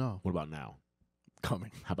 No. What about now?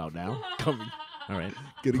 Coming. How about now? Coming. All right.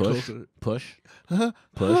 Getting closer. Push.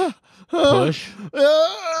 Push. Push.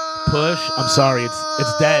 I'm sorry.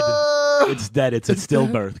 It's dead. It's dead. It's at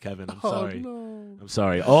stillbirth, Kevin. I'm sorry. No. I'm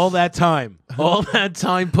sorry. All that time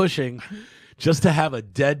pushing just to have a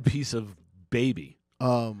dead piece of baby.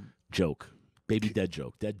 Joke. Baby dead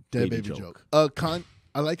joke. Dead baby joke. I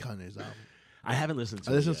like Kanye's album. I haven't listened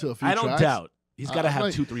to it. I listened to a few I don't tracks. doubt. He's got to have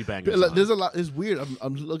like, 2-3 bangers. There's a lot. It's weird.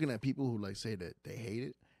 I'm looking at people who like say that they hate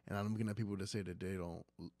it, and I'm looking at people that say that they don't,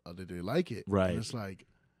 that they like it. Right. And it's like,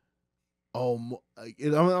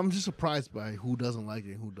 I'm just surprised by who doesn't like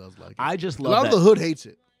it and who does like it. I just a love lot that. of the hood hates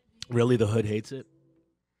it. Really, the hood hates it.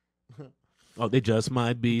 Oh, they just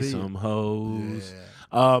might be some hoes.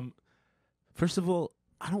 Yeah. First of all,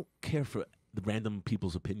 I don't care for the random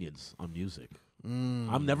people's opinions on music.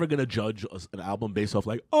 I'm never gonna judge an album based off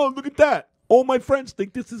like, oh, look at that. All my friends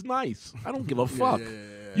think this is nice. I don't give a fuck. Yeah.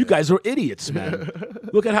 You guys are idiots, man.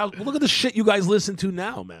 Look at the shit you guys listen to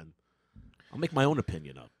now, man. I'll make my own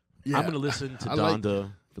opinion up. Yeah. I'm gonna listen to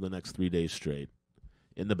Donda for the next 3 days straight,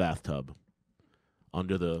 in the bathtub,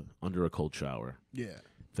 under a cold shower. Yeah.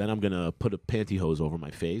 Then I'm gonna put a pantyhose over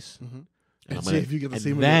my face. And see if you get the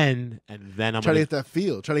same. And then I'm try gonna to get that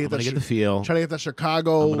feel. Try to get the feel. Try to get that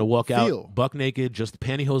Chicago. I'm gonna walk feel. out buck naked, just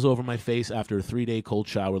pantyhose over my face after a 3-day cold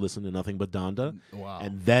shower, listen to nothing but Donda. Wow.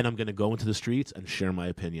 And then I'm gonna go into the streets and share my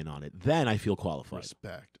opinion on it. Then I feel qualified.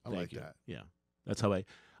 Respect. I Thank like you. that. Yeah, that's how I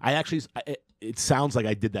actually. It sounds like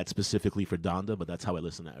I did that specifically for Donda, but that's how I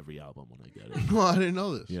listen to every album when I get it. No, I didn't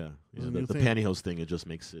know this. Yeah. It's a The new thing. pantyhose thing, it just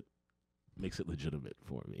makes it legitimate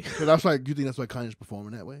for me. So that's why you think that's why Kanye's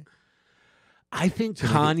performing that way. I think To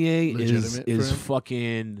make it Kanye legitimate is for him?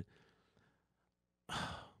 fucking.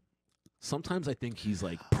 Sometimes I think he's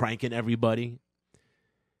like pranking everybody.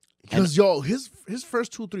 Because his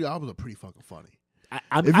first 2-3 albums are pretty fucking funny.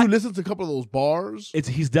 if you listen to a couple of those bars,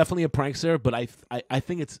 he's definitely a prankster. But I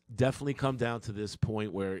think it's definitely come down to this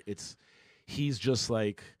point where he's just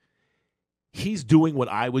like. He's doing what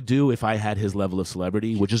I would do if I had his level of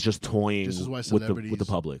celebrity, which is just toying with the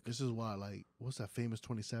public. This is why, like, what's that famous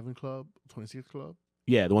 26 Club?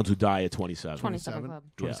 Yeah, the ones who die at 27. 27 Club.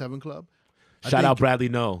 27 Club. Shout out Bradley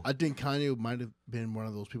No. I think Kanye might have been one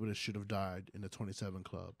of those people that should have died in the 27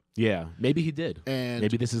 Club. Yeah, maybe he did. And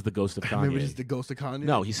maybe this is the ghost of Kanye. Maybe this is the ghost of Kanye?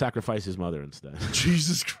 No, he sacrificed his mother instead.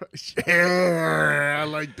 Jesus Christ. Yeah, I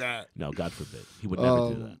like that. No, God forbid. He would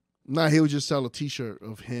never do that. Nah, he would just sell a T-shirt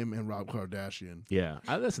of him and Rob Kardashian. Yeah,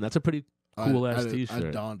 listen, that's a pretty cool ass T-shirt.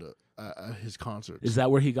 I donned it at his concert. Is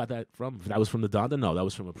that where he got that from? That was from the Donda? No, that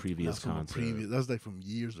was from a previous concert. That was like from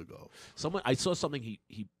years ago. I saw something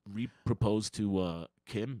he re-proposed to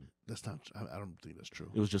Kim. That's not. I don't think that's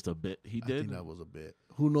true. It was just a bit he did. I think that was a bit.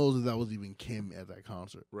 Who knows if that was even Kim at that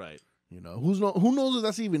concert? Right. You know, who knows if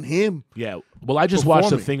that's even him? Yeah. Well, I just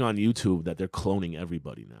watched a thing on YouTube that they're cloning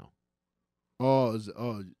everybody now.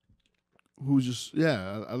 Who's just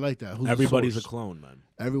I like that. Everybody's a clone, man.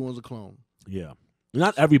 Everyone's a clone. Yeah,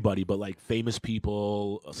 not everybody, but like famous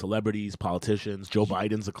people, celebrities, politicians. Joe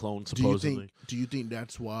Biden's a clone, supposedly. Do you think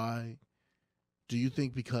that's why? Do you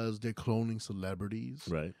think because they're cloning celebrities,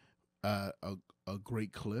 right? A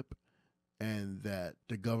great clip, and that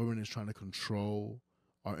the government is trying to control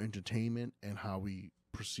our entertainment and how we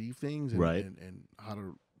perceive things, and, right? And how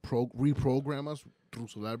to reprogram us through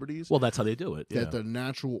celebrities. Well, that's how they do it. That the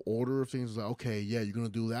natural order of things is like, okay, yeah, you're gonna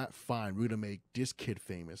do that, fine. We're gonna make this kid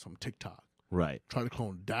famous on TikTok. Right. Try to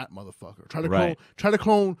clone that motherfucker. Try to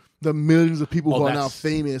clone the millions of people who are now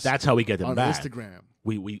famous. That's how we get them on back. Instagram.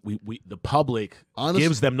 We the public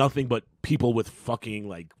gives them nothing but people with fucking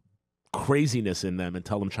like craziness in them and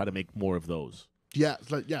tell them try to make more of those. Yeah, it's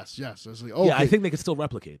like yes. It's like, okay. Yeah, I think they can still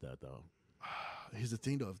replicate that though. Here's the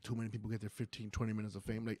thing though, if too many people get their 15, 20 minutes of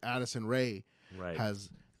fame, like Addison Rae has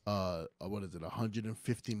what is it,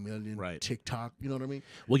 150 million TikTok, you know what I mean?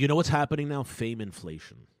 Well, you know what's happening now? Fame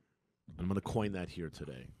inflation. I'm going to coin that here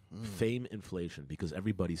today. Fame inflation, because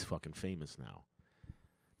everybody's fucking famous now.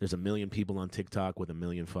 There's 1 million people on TikTok with 1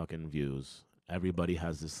 million fucking views. Everybody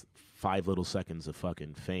has this 5 little seconds of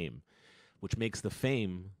fucking fame, which makes the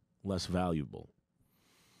fame less valuable.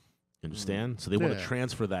 Understand? So they want to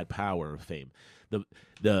transfer that power of fame.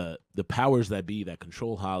 The powers that be that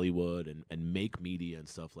control Hollywood and make media and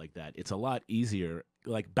stuff like that, it's a lot easier.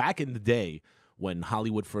 Like back in the day when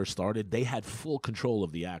Hollywood first started, they had full control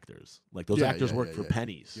of the actors. Like those actors worked for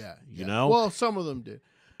pennies. Yeah, you know? Well, some of them did.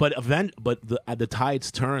 But the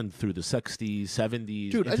tides turned through the 60s, 70s,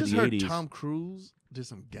 dude, into I just the heard 80s. Tom Cruise did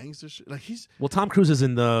some gangster shit. Like Tom Cruise is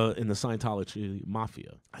in the Scientology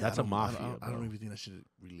mafia. That's a mafia. I don't even think that shit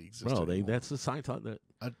really exists. Bro, anymore. that's the Scientology.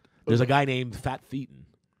 There's a guy named Fat Thetan.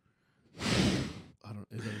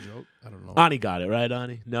 Is that a joke? I don't know. Ani got it, right,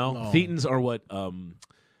 Ani? No? Thetans are what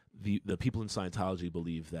the people in Scientology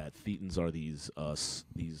believe that Thetans are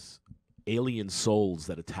these alien souls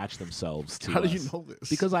that attach themselves to us. How do you know this?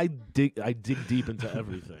 Because I dig deep into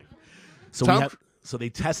everything. So they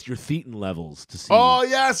test your thetan levels to see. Oh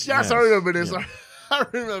yes, I remember this. Yeah. I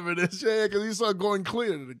remember this. Yeah, because we saw Going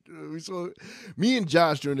Clear. We saw me and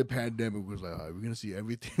Josh during the pandemic was like, all right, we're gonna see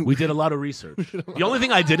everything. We did a lot of research. The only thing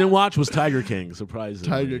I didn't watch was Tiger King. Surprisingly,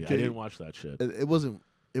 Tiger King. I didn't watch that shit. It wasn't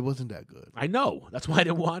that good. I know. That's why I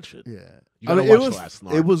didn't watch it. Yeah, you gotta watch Last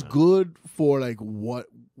Night. It was good for like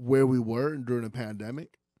where we were during the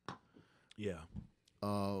pandemic. Yeah.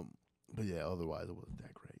 But yeah, otherwise it wasn't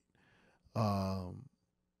that great.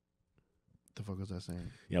 The fuck was I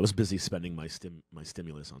saying? Yeah, I was busy spending my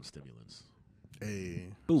stimulus on stimulants. Hey,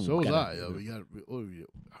 boom, so was I.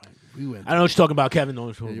 We went. I don't know what you're talking about, Kevin.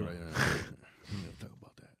 No, you're right. We didn't talk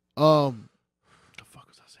about that. The fuck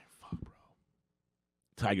was I saying? Fuck, bro.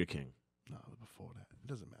 Tiger King. No, before that. It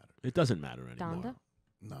doesn't matter. It doesn't matter anymore. Donda?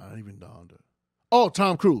 No, not even Donda. Oh,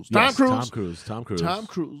 Tom Cruise. Tom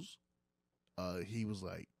Cruise. He was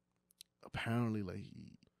like, apparently, like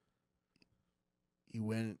he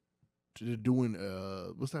went to doing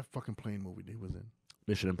what's that fucking plane movie that he was in?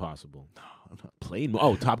 Mission Impossible. No, not plane.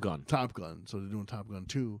 Oh, Top Gun. Top Gun. So they're doing Top Gun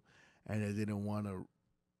 2, and they didn't want to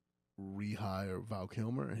rehire Val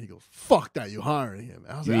Kilmer, and he goes, "Fuck that, you hiring him."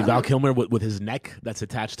 I was like, Val Kilmer with his neck that's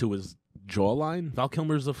attached to his jawline? Val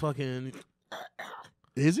Kilmer's a fucking.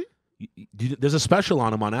 Is he? There's a special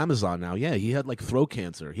on him on Amazon now. Yeah, he had like throat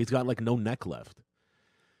cancer. He's got like no neck left.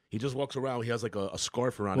 He just walks around. He has like a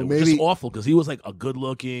scarf around him. It's just awful because he was like a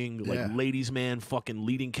good-looking, like ladies' man, fucking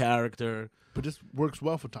leading character. But this works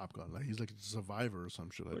well for Top Gun. Like he's like a survivor or some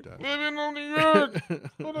shit like that. Living on the earth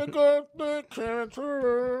with a good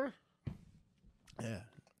character. Yeah,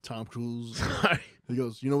 Tom Cruise. Sorry. He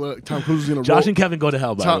goes, you know what? Tom Cruise is gonna. Josh and Kevin go to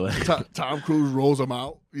hell, by the way. Tom Cruise rolls him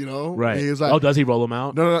out. You know, Right. And he's like, oh, does he roll him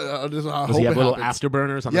out? No. Does he have little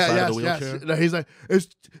afterburners on the side of the wheelchair? Yes. He's like,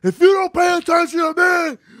 if you don't pay attention to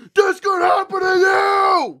me, this could happen to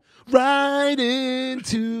you. Right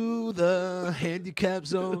into the handicap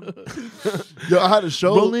zone. Yo, I had a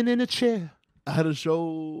show. Rolling in a chair. I had a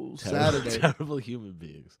show Saturday. Terrible human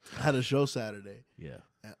beings. I had a show Saturday. Yeah.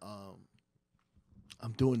 And,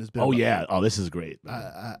 I'm doing this. Oh, yeah. Oh, this is great.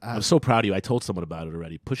 I'm so proud of you. I told someone about it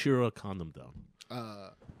already. Push your condom down.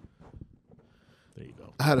 There you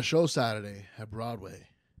go. I had a show Saturday at Broadway.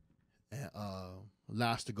 And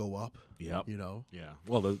last to go up. Yep. You know? Yeah.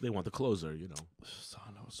 Well, they want the closer, you know. Son,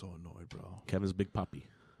 I was so annoyed, bro. Kevin's big puppy.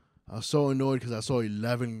 I was so annoyed because I saw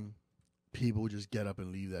 11 people just get up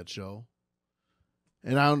and leave that show.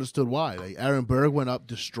 And I understood why. Like, Aaron Berg went up,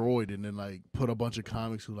 destroyed, and then, like, put a bunch of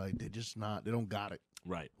comics who, like, they don't got it.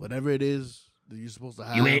 Right. Whatever it is that you're supposed to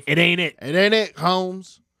have. It ain't it. It ain't it,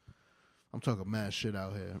 Holmes. I'm talking mad shit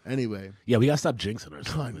out here. Anyway. Yeah, we got to stop jinxing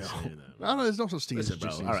ourselves. I know. No, there's no such thing as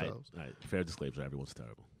jinxing all yourselves. right. Fair disclosure, everyone's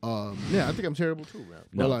terrible. Yeah, I think I'm terrible too, man.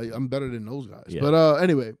 No. But, like, I'm better than those guys. Yeah. But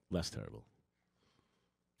anyway. Less terrible.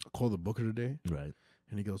 I called the booker today. Right.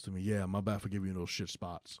 And he goes to me, yeah, my bad for giving you those shit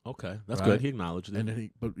spots. Okay, that's Right? good. He acknowledged it. And then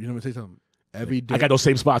but you know what I'm saying? Every day. I got those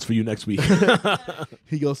same spots for you next week.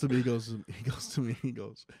 He goes,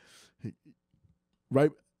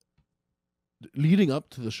 right, leading up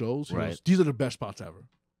to the shows, he goes, these are the best spots ever.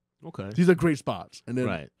 Okay. These are great spots. And then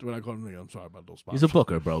Right. when I call him, I'm sorry about those spots. He's a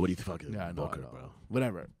booker, bro. What do you fucking Yeah, I know, booker, I know. bro?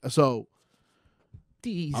 Whatever. So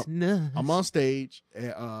These I'm on stage,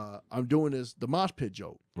 and I'm doing the Moshpit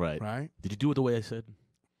joke. Right. Right? Did you do it the way I said?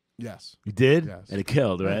 Yes. You did? Yes. And it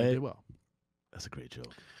killed, Yeah, I right? did well. That's a great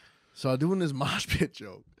joke. So I'm doing this Moshpit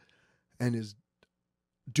joke, and this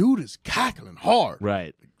dude is cackling hard.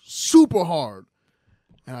 Right. Super hard.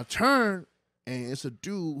 And I turn, and it's a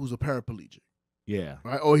dude who's a paraplegic. Yeah.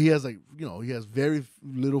 Right? Or he has he has very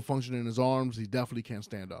little function in his arms. He definitely can't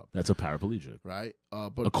stand up. That's a paraplegic. Right?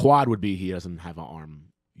 But A quad would be he doesn't have an arm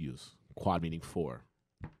use. Quad meaning 4.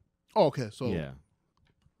 oh, okay, so yeah.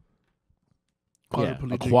 Yeah. A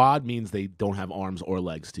quadriplegic. quad means they don't have arms or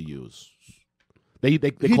legs to use. They he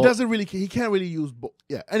call, doesn't really. He can't really use.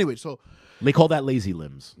 Yeah. Anyway, so They call that lazy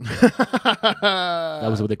limbs. That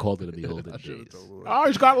was what they called it in the olden days. Oh,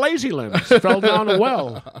 he's got lazy limbs. Fell down a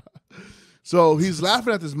well. So he's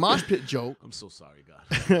laughing at this mosh pit joke. I'm so sorry,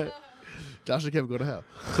 God. Josh and Kevin go to hell.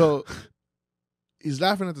 So he's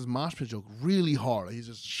laughing at this mosh pit joke really hard. He's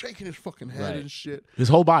just shaking his fucking head and shit. His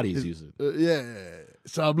whole body is using Yeah.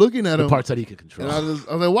 So I'm looking at the him. parts that he can control. And I was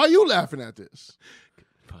like, why are you laughing at this?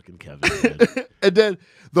 Fucking Kevin. And then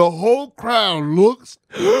the whole crowd looks,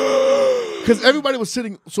 because everybody was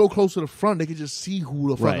sitting so close to the front, they could just see who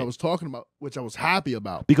the fuck I was talking about, which I was happy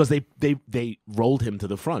about. Because they rolled him to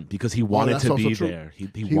the front because he wanted to be there. He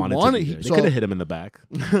wanted to be there. They could have hit him in the back.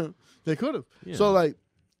 They could have. Yeah. So like,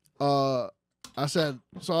 I said,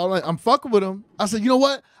 I'm fucking with him. I said, you know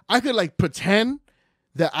what? I could like pretend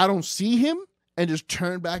that I don't see him and just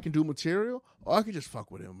turn back and do material, or I could just fuck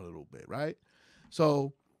with him a little bit, right?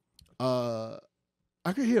 So,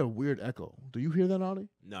 I could hear a weird echo. Do you hear that, Ollie?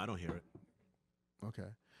 No, I don't hear it. Okay.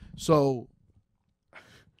 So,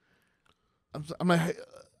 I'm like, hey,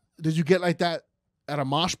 did you get like that at a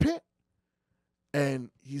mosh pit? And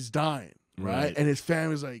he's dying, right? And his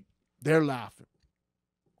family's like, they're laughing.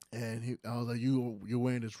 And I was like, you're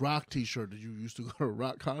wearing this rock T-shirt that you used to go to a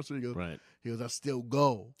rock concert. He goes, He goes, I still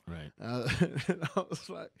go. Right. And I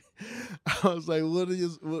was like,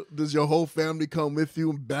 what, does your whole family come with you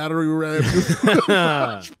and battery ram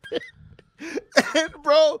you? And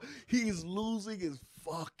bro, he's losing his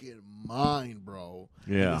fucking mind, bro.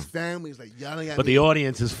 Yeah. And his family's like yelling at me. But the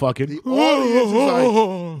audience is fucking. The audience is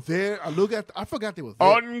like there. I forgot they were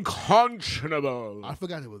there. Unconscionable. I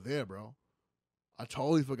forgot they were there, bro. I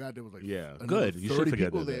totally forgot there was like good. You should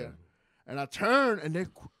forget people they're there. And I turned and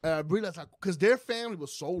I realized because their family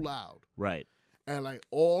was so loud, right, and like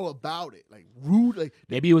all about it, like rude. Like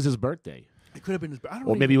maybe it was his birthday. It could have been his. I don't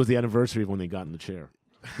or know. Maybe it was the anniversary of when they got in the chair.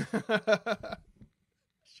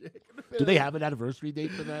 Do they have an anniversary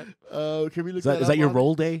date for that? Can we look? Is that your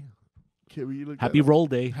roll day? Can we look? Happy roll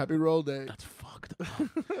day. Happy roll day. That's fucked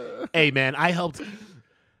up. Hey man, I helped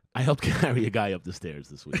carry a guy up the stairs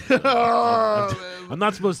this week. So I'm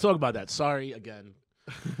not supposed to talk about that. Sorry again.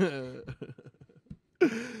 Can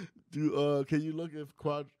you look at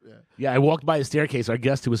quad? Yeah, I walked by a staircase. Our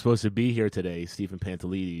guest who was supposed to be here today, Stephen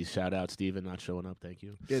Pantelides. Shout out, Stephen, not showing up. Thank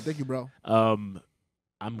you. Yeah, thank you, bro. I'm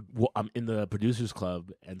in the producers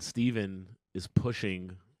club, and Stephen is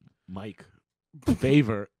pushing Mike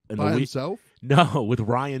favor. By himself? No, with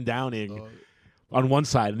Ryan Downing on one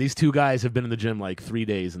side. And these two guys have been in the gym like 3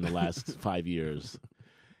 days in the last 5 years.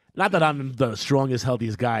 Not that I'm the strongest,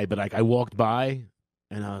 healthiest guy, but like I walked by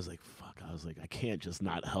and I was like, fuck. I was like, I can't just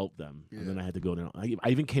not help them. Yeah. And then I had to go down. I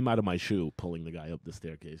even came out of my shoe pulling the guy up the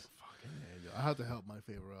staircase. Fucking man, yo. I had to help my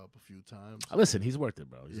favorite up a few times. Listen, he's worth it,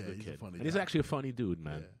 bro. He's a good kid. And he's actually a funny dude,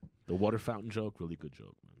 man. Yeah. The water fountain joke, really good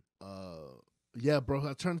joke, man. Yeah, bro.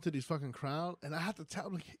 I turned to these fucking crowd, and I had to tell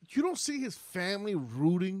him, like, you don't see his family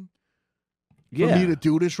rooting for me to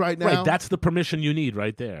do this right now? Right, that's the permission you need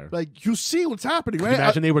right there. Like, you see what's happening, right?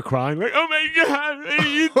 Imagine they were crying, like, oh my God, what are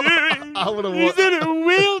you doing? He's in a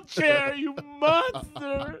wheelchair, you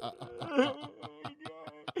monster.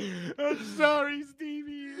 I'm sorry,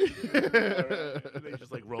 Stevie. They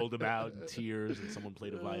just like rolled him out in tears, and someone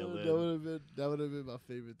played a violin. That would have been my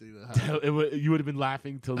favorite thing to happen. You would have been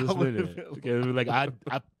laughing till this minute. Okay, like I've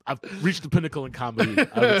reached the pinnacle in comedy.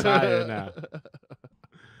 I'm retired now.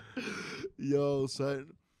 Yo, son,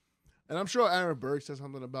 and I'm sure Aaron Berg said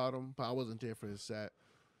something about him, but I wasn't there for his set.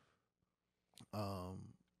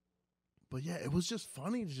 But yeah, it was just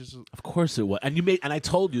funny. Of course it was, and I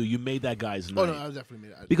told you made that guy's night. Oh no, I definitely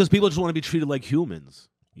made it because people just want to be treated like humans,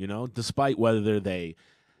 you know, despite whether they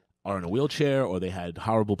are in a wheelchair or they had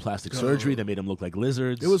horrible plastic surgery that made them look like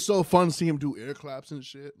lizards. It was so fun to see him do air claps and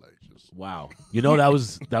shit. Like, just wow, you know, that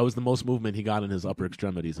was the most movement he got in his upper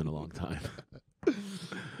extremities in a long time.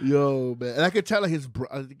 Yo, man, and I could tell like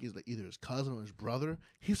I think he's like either his cousin or his brother.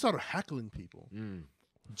 He started heckling people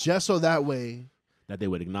just so that way. That they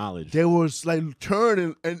would acknowledge. They was like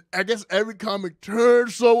turning, and I guess every comic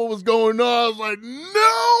turned, saw what was going on. I was like,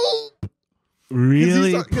 no!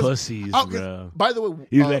 Really? Pussies, bro. By the way,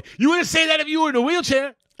 like, you wouldn't say that if you were in a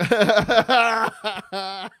wheelchair. It's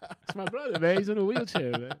my brother, man. He's in a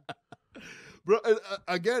wheelchair, man. Bro,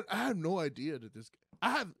 again, I had no idea that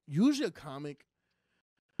I have usually a comic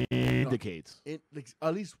indicates like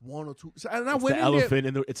at least one or two. So, and it's the elephant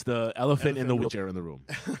in the. It's the elephant in the wheelchair in the room.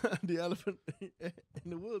 The elephant in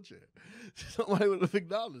the wheelchair. Somebody would have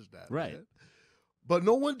acknowledged that, right? Man. But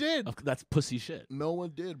no one did. That's pussy shit. No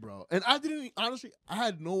one did, bro. And I didn't honestly. I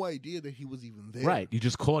had no idea that he was even there. Right. You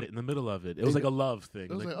just caught it in the middle of it. It was like a love thing.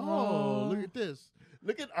 It was like, oh, look at this.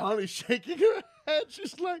 Look at Arnie shaking her head.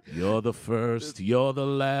 She's like, you're the first. You're the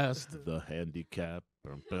last. The handicap.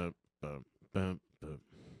 Bum, bum, bum, bum, bum.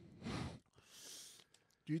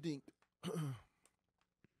 Do you think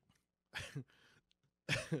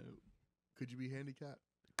could you be handicapped?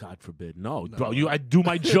 God forbid. No. Bro, I do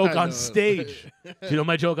my joke on stage. Do you know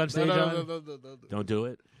my joke on stage, No. Don't do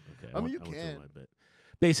it? Okay. I mean, you can.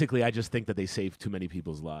 Basically, I just think that they save too many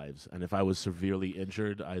people's lives. And if I was severely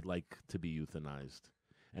injured, I'd like to be euthanized.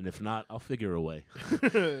 And if not, I'll figure a way.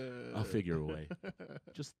 I'll figure a way.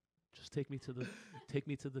 Just take me to the top. Take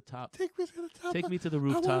me to the top. Take me to the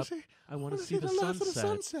rooftop. I want to see the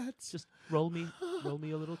sunsets. Just roll me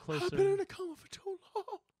a little closer. I've been in a coma for too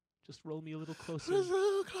long. Just roll me a little closer. Just a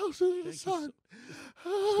little closer to the sun. Just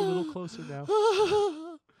a little closer now.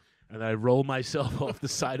 And I roll myself off the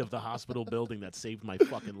side of the hospital building that saved my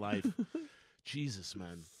fucking life. Jesus,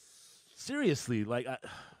 man. Seriously, like,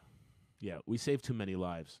 yeah, we saved too many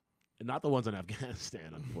lives. And not the ones in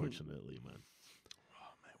Afghanistan, unfortunately, man.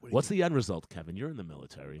 What's the end result, Kevin? You're in the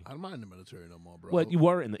military. I'm not in the military no more, bro. What you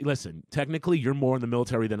were in? Listen, technically, you're more in the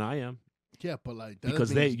military than I am. Yeah, but like that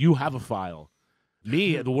because you have a file.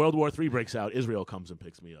 Me, the World War III breaks out. Israel comes and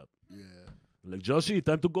picks me up. Yeah, like Joshi,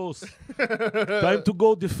 time to go. Time to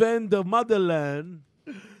go defend the motherland.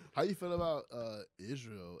 How you feel about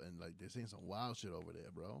Israel and like they're saying some wild shit over there,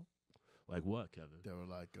 bro? Like what, Kevin? They were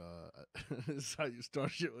like, this is how you start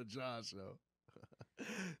shit with Josh, though.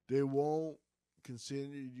 They won't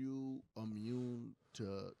consider you immune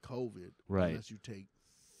to COVID unless you take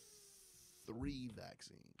 3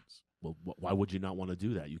 vaccines. Well, why would you not want to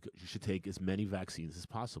do that? You should take as many vaccines as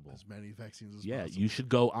possible. As many vaccines as possible. Yeah, you should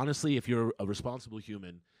go. Honestly, if you're a responsible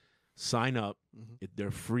human, sign up. They're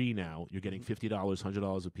free now. You're getting $50,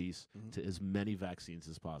 $100 a piece to as many vaccines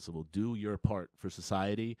as possible. Do your part for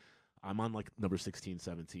society. I'm on like number 16,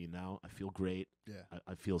 17 now. I feel great. Yeah,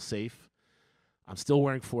 I feel safe. I'm still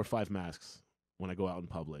wearing 4 or 5 masks when I go out in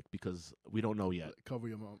public because we don't know yet. Cover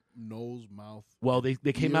your nose, mouth. Well, they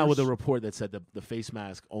came out with a report that said the face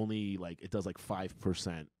mask only it does like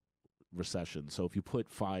 5% recession. So if you put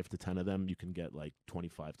 5 to 10 of them, you can get like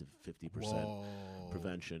 25 to 50%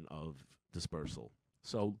 prevention of dispersal.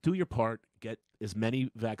 So do your part. Get as many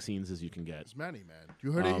vaccines as you can get. As many, man.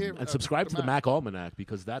 You heard it here. And subscribe to the Mack Almanac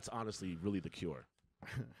because that's honestly really the cure.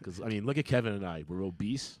 Because, I mean, look at Kevin and I. We're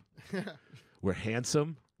obese. We're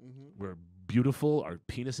handsome. We're beautiful. Our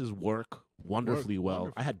penises work. wonderfully well.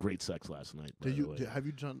 Wonderful. I had great sex last night. By the way. Have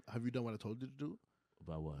you done what I told you to do?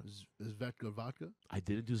 About what? Is vodka vodka? I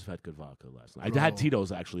didn't do Svedka vodka last night. Bro. I had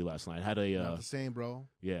Tito's actually last night. I had a Not the same, bro.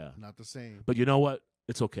 yeah, Not the same. but you know what?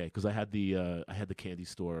 It's okay because I had the candy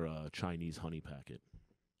store Chinese honey packet.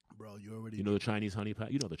 Bro, you already. You know the Chinese honey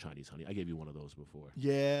packet. You know the Chinese honey. I gave you one of those before.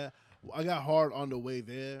 Yeah, I got hard on the way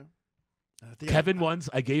there. I think Kevin once.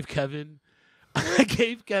 I gave Kevin. I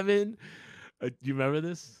gave Kevin. Do you remember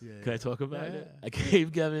this? Yeah. Can I talk about Yeah. it? I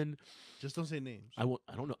gave Kevin. Just don't say names. I don't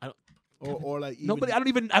know. I don't. Or like even, Nobody. I don't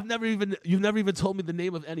even. I've never even. You've never even told me the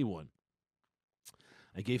name of anyone.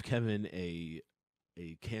 I gave Kevin a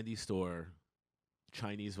candy store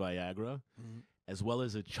Chinese Viagra, Mhm. as well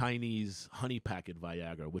as a Chinese honey packet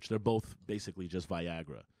Viagra, which they're both basically just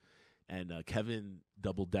Viagra. And Kevin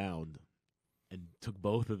doubled down and took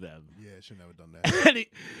both of them. Yeah, should never done that.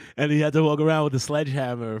 and he had to walk around with a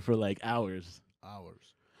sledgehammer for like hours.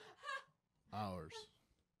 Hours.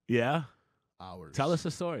 Yeah? Hours. Tell us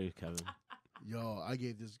a story, Kevin. Yo, I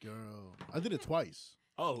gave this girl. I did it twice.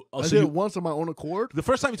 Oh, I so did it once on my own accord. the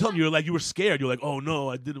first time you told me, you were scared. You were like, oh no,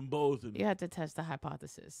 I did them both. And You had to test the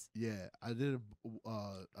hypothesis. Yeah, I did it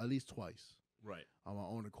at least twice right. on my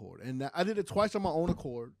own accord, and I did it twice on my own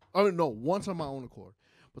accord. Oh no, once on my own accord.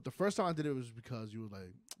 But the first time I did it was because you were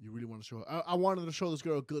like, you really want to show. I wanted to show this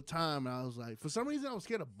girl a good time, and I was like, for some reason, I was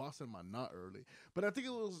scared of busting my nut early. But I think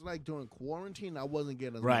it was like during quarantine, I wasn't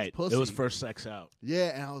getting as much pussy. It was first sex out.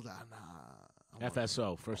 Yeah, and I was like, nah.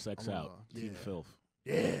 FSO, first sex out. Team yeah. filth.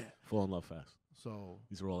 Yeah. Fall in love fast. So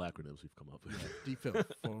These are all acronyms we've come up with. defilth,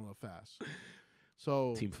 falling up fast.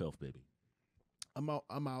 So Team filth, baby. I'm out,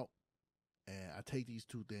 and I take these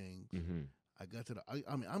two things. Mm-hmm. I got to the.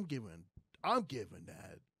 I mean, I'm giving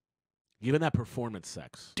that. Given that performance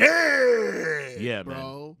sex. Yeah, Yeah,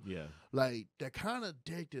 bro. man. Yeah. Like that kind of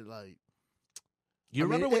addicted. Like You I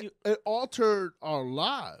mean, remember when it altered our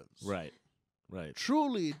lives. Right.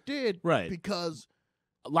 Truly, it did. Right. Because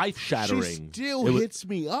Life shattering. she still It was- hits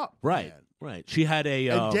me up. Right. man. Right. She had a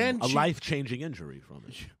then she- life-changing injury from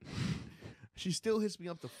it. She still hits me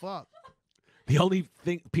up to fuck. The only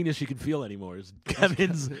penis she can feel anymore is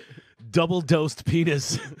Kevin's double-dosed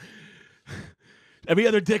penis. Every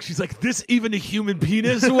other dick, she's like, this even a human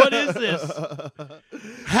penis? What is this?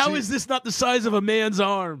 How is this not the size of a man's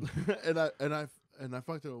arm? and I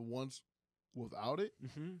fucked her once without it,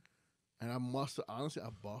 Mm-hmm. and I honestly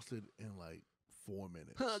busted in like 4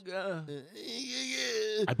 minutes.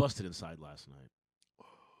 I busted inside last night.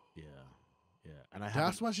 Yeah. And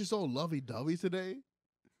That's why she's so lovey-dovey today.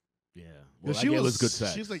 Yeah. Well, Well, it was good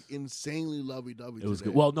sex. She's like insanely lovey-dovey. It was today.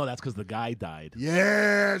 good. Well, no, that's because the guy died.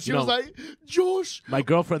 Yeah, she You was know- like, Josh. My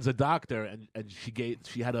girlfriend's a doctor, and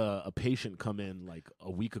she had a patient come in like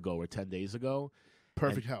a week ago or 10 days ago.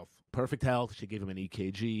 Perfect health. Perfect health. She gave him an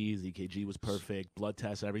EKG. His EKG was perfect. Blood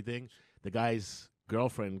test, everything. The guy's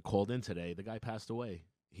girlfriend called in today. The guy passed away.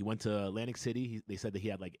 He went to Atlantic City. They said that he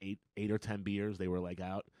had like eight or 10 beers. They were like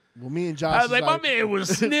out. Well, me and Josh. I was like, my man was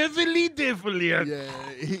sniffly differly. Yeah,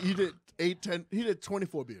 he did 8, 10. He did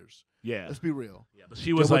 24 beers. Yeah. Let's be real. Yeah, but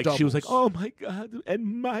she was like, Double-doubles. oh my God, and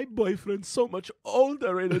my boyfriend's so much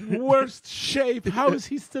older and in worse shape. How is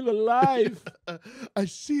he still alive? I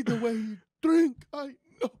see the way you drink. I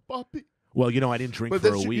know, Poppy. Well, I didn't drink But for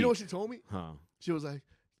then a week. you know what she told me? Huh. She was like,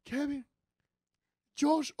 Kevin,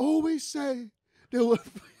 Josh always say there were.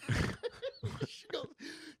 She goes,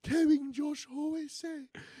 Kevin, Josh always say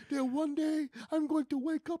that one day I'm going to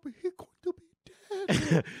wake up and he's going to be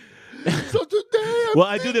dead. So today, Well,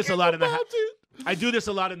 I do this a lot in the about it. I do this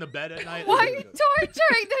a lot in the bed at night. Why are you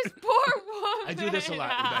torturing this poor woman? I do this a lot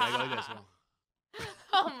in the bed. I go like this.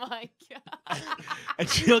 Oh my god. And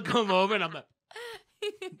she'll come over and I'm like,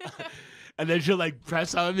 and then she'll like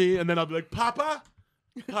press on me, and then I'll be like, Papa?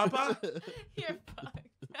 You're fucked.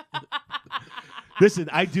 Listen,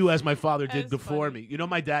 I do as my father did That's before funny. me. You know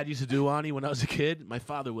what my dad used to do, Ani, when I was a kid? My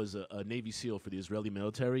father was a Navy SEAL for the Israeli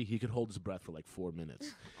military. He could hold his breath for like 4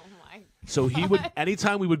 minutes. Oh my. So he would,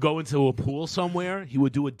 anytime we would go into a pool somewhere, he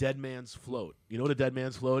would do a dead man's float. You know what a dead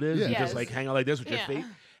man's float is? Yeah. You Yes. just like hang out like this with your Yeah. feet.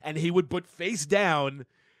 And he would put face down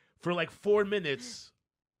for like 4 minutes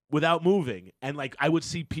without moving. And like I would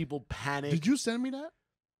see people panic. Did you send me that?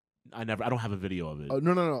 I don't have a video of it.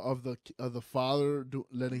 No. Of the father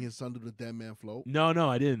letting his son do the dead man float. No,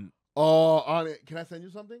 I didn't. Oh, on it. Can I send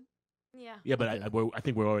you something? Yeah. Yeah, but Okay. I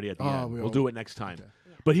think we're already at the Oh, end. we We'll are. do it next time. Okay.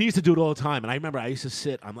 But he used to do it all the time, and I remember I used to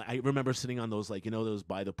sit. I remember sitting on those those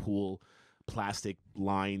by the pool, plastic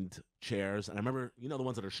lined chairs, and I remember the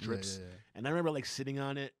ones that are strips, Yeah. and I remember like sitting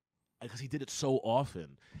on it because he did it so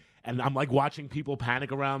often, And I'm like watching people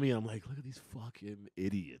panic around me. And I'm like, look at these fucking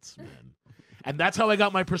idiots, man. And that's how I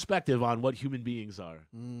got my perspective on what human beings are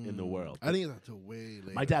in the world. I think that's a way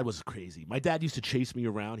later. My dad was crazy. My dad used to chase me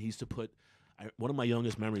around. He used to put, one of my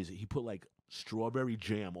youngest memories, he put like strawberry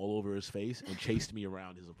jam all over his face and chased me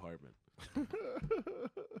around his apartment.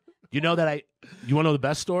 You want to know the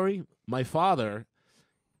best story? My father,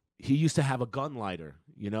 he used to have a gun lighter,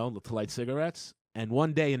 to light cigarettes. And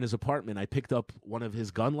one day in his apartment, I picked up one of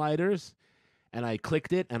his gun lighters and I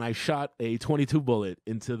clicked it and I shot a 22 bullet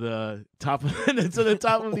into the top of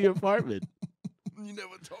the apartment. You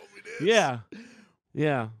never told me this.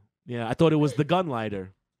 Yeah. I thought it was the gun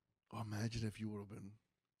lighter. Oh, imagine if you would have been.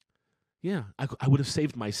 Yeah, I would have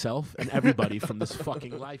saved myself and everybody from this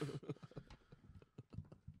fucking life.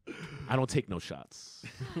 I don't take no shots.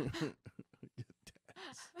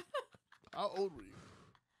 How old were you?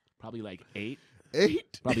 Probably like 8.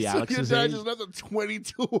 8? Probably so Alex's your dad age. just another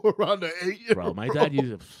 22 around the 8-year-old. Bro, my dad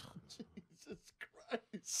used to... Jesus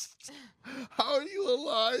Christ. How are you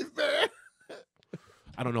alive, man?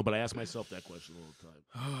 I don't know, but I ask myself that question all the time.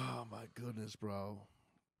 Oh, my goodness, bro.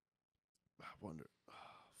 I wonder.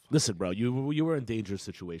 Listen, bro, you were in dangerous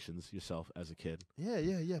situations yourself as a kid.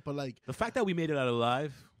 Yeah. But, like... The fact that we made it out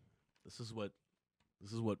alive, this is what...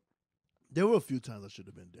 There were a few times I should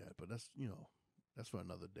have been dead, but that's, that's for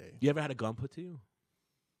another day. You ever had a gun put to you?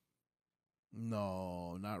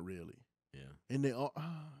 No, not really. Yeah. And they all...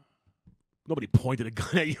 Nobody pointed a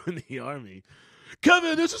gun at you in the Army.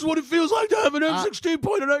 Kevin, this is what it feels like to have an M16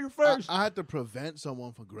 pointed at your face. I had to prevent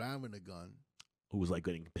someone from grabbing a gun. Who was like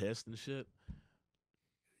getting pissed and shit?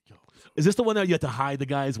 Yo. Is this the one that you had to hide the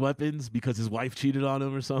guy's weapons because his wife cheated on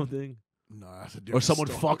him or something? No, that's a different Or someone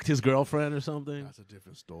story. fucked his girlfriend or something? That's a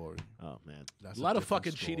different story. Oh, man. That's a lot of different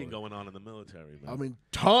fucking cheating story. going on in the military, man. I mean,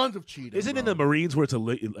 tons of cheating. Isn't in the Marines where it's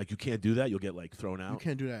like you can't do that, you'll get like thrown out? You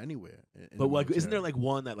can't do that anywhere. But like, isn't there like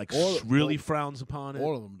one that like really frowns upon it?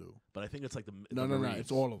 All of them do. But I think it's like the No. Marines.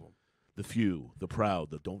 It's all of them. The few, the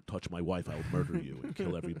proud, the don't touch my wife, I will murder you and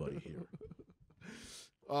kill everybody here.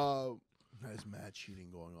 There's mad cheating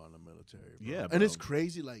going on in the military. Bro. Yeah, and bro. it's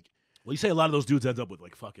crazy. Like, well, you say a lot of those dudes end up with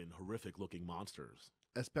like fucking horrific looking monsters.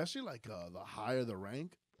 especially like the higher the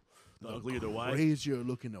rank, The uglier the wife. crazier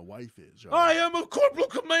looking the wife is. Yo. I am a corporal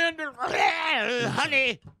commander,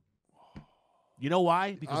 honey. You know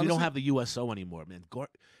why? Because we don't Honestly- have the USO anymore, man.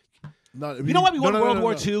 No, You know why we won World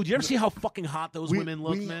War no. II? Do you ever see how fucking hot those women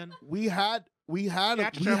look, man? We have a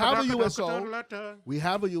USO. We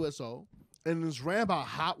have a USO, and it's ran by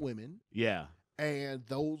hot women, Yeah, and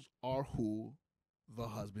those are who the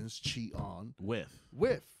husbands cheat on with.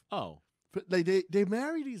 Oh, Oh, like they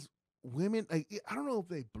marry these women. Like, I don't know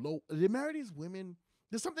if they marry these women.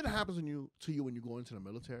 There's something that happens to you when you go into the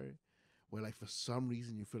military, where like for some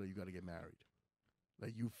reason you feel like you got to get married.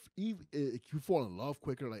 Like you fall in love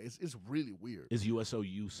quicker. Like it's really weird. is USO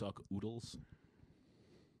you suck oodles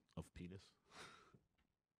of penis?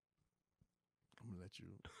 I'm gonna let you.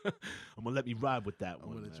 I'm gonna let me ride with that I'm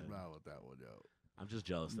one. gonna let you man. ride with that one, yo. I'm just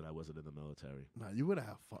jealous that I wasn't in the military. Nah, you would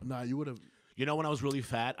have fun. Nah, you would have. You know, when I was really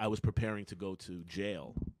fat, I was preparing to go to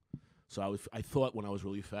jail. So I thought when I was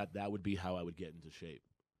really fat, that would be how I would get into shape.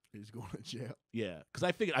 He's going to jail. Yeah, because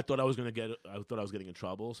I thought I was getting in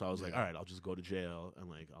trouble. So I was like, all right, I'll just go to jail and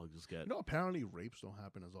like I'll just get. You know, apparently rapes don't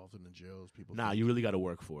happen as often in jail as people. Nah, think. you really got to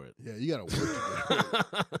work for it. Yeah, you gotta work to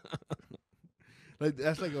get it. Like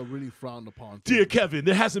that's like a really frowned upon thing. Dear Kevin,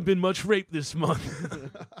 there hasn't been much rape this month.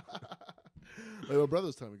 Like my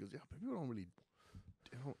brother's telling me, he goes, yeah, people don't really,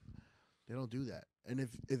 they don't do that. And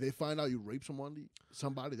if they find out you rape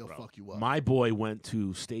somebody, they'll fuck you up. My boy went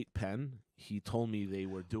to state pen. He told me they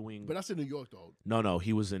were doing. But that's in New York, though. No,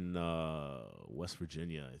 he was in West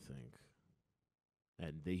Virginia, I think.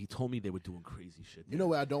 And he told me they were doing crazy shit. You know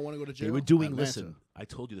where I don't want to go to jail? They were doing. Atlanta. Listen, I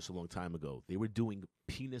told you this a long time ago. They were doing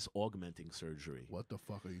penis augmenting surgery. What the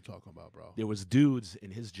fuck are you talking about, bro? There was dudes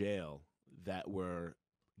in his jail that were.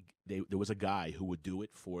 There was a guy who would do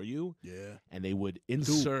it for you. Yeah. And they would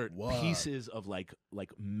insert what? pieces of like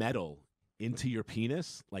metal into your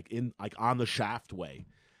penis, like on the shaft way,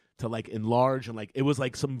 to like enlarge and like it was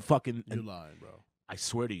like some fucking. You're lying, bro. I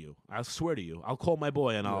swear to you. I'll call my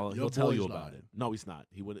boy and he'll tell you about it. No, he's not.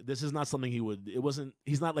 He would. This is not something he would. It wasn't.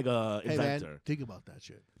 He's not like a inventor. Man, think about that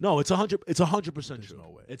shit. No, it's 100%. It's 100% There's true. no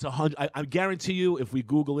way. It's 100. I guarantee you, if we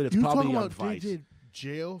Google it, it's You probably talking on about Vice. they did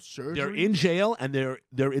jail surgery? They're in jail and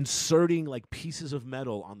they're inserting like pieces of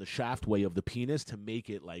metal on the shaft way of the penis to make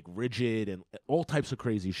it like rigid and all types of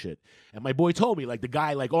crazy shit. And my boy told me, like the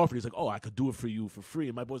guy like offered, he's like, oh, I could do it for you for free.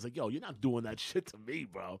 And my boy's like, yo, you're not doing that shit to me,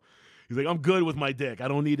 bro. He's like, I'm good with my dick. I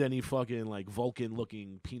don't need any fucking like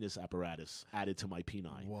Vulcan-looking penis apparatus added to my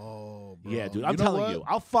peni. Whoa, bro. Yeah, dude. I'm telling you.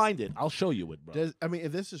 I'll find it. I'll show you it, bro. I mean,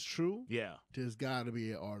 if this is true, yeah, there's got to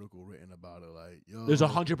be an article written about it. Like, yo, there's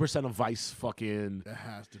 100% of Vice fucking. It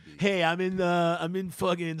has to be. Hey, I'm in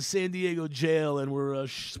fucking San Diego jail, and we're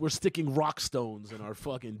sticking rock stones in our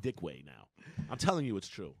fucking dick way now. I'm telling you, it's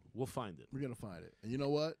true. We'll find it. We're gonna find it. And you know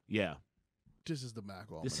what? Yeah. This is the Mack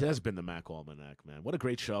Almanac. This has been the Mack Almanac, man. What a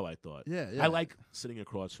great show, I thought. Yeah. I like sitting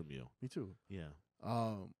across from you. Me too. Yeah.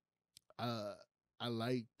 I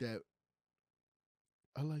like that.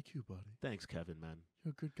 I like you, buddy. Thanks, Kevin, man.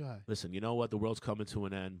 You're a good guy. Listen, you know what? The world's coming to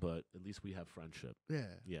an end, but at least we have friendship. Yeah.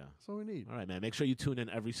 Yeah. That's all we need. All right, man. Make sure you tune in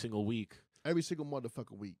every single week. Every single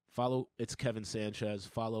motherfucking week. Follow, it's Kevin Sanchez.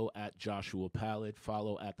 Follow at Joshua Pallet.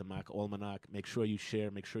 Follow at the Mack Almanac. Make sure you share.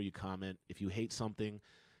 Make sure you comment. If you hate something,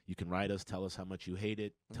 you can write us. Tell us how much you hate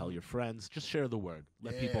it. Tell your friends. Just share the word.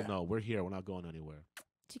 Let people know. We're here. We're not going anywhere.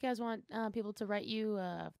 Do you guys want people to write you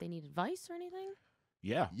if they need advice or anything?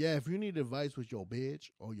 Yeah. Yeah, if you need advice with your bitch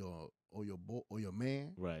or your boy or your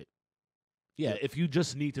man. Right. Yeah, if you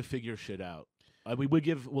just need to figure shit out. We'll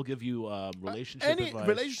give you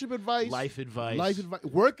relationship advice, life advice,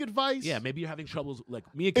 work advice. Yeah, maybe you're having troubles like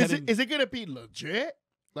me and Kevin. Is it gonna be legit?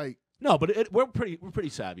 Like no, but we're pretty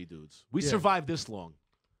savvy dudes. We survived this long.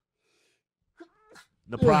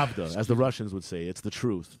 Napravda, as the Russians would say, it's the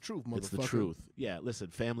truth. It's the truth, motherfucker. It's the truth. Yeah, listen,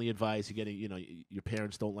 family advice. You're getting, your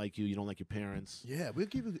parents don't like you. You don't like your parents. Yeah, we'll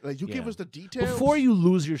give you. Give us the details before you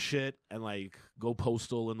lose your shit and like go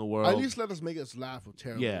postal in the world. At least let us make us laugh with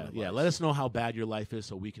terrible. Yeah, advice. yeah. Let us know how bad your life is,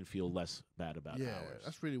 so we can feel less bad about ours. Yeah,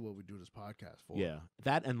 that's really what we do this podcast for. Yeah,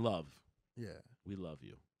 that and love. Yeah, we love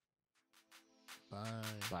you. Bye.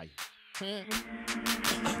 Bye.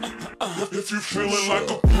 If you feeling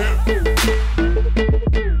like a pimp.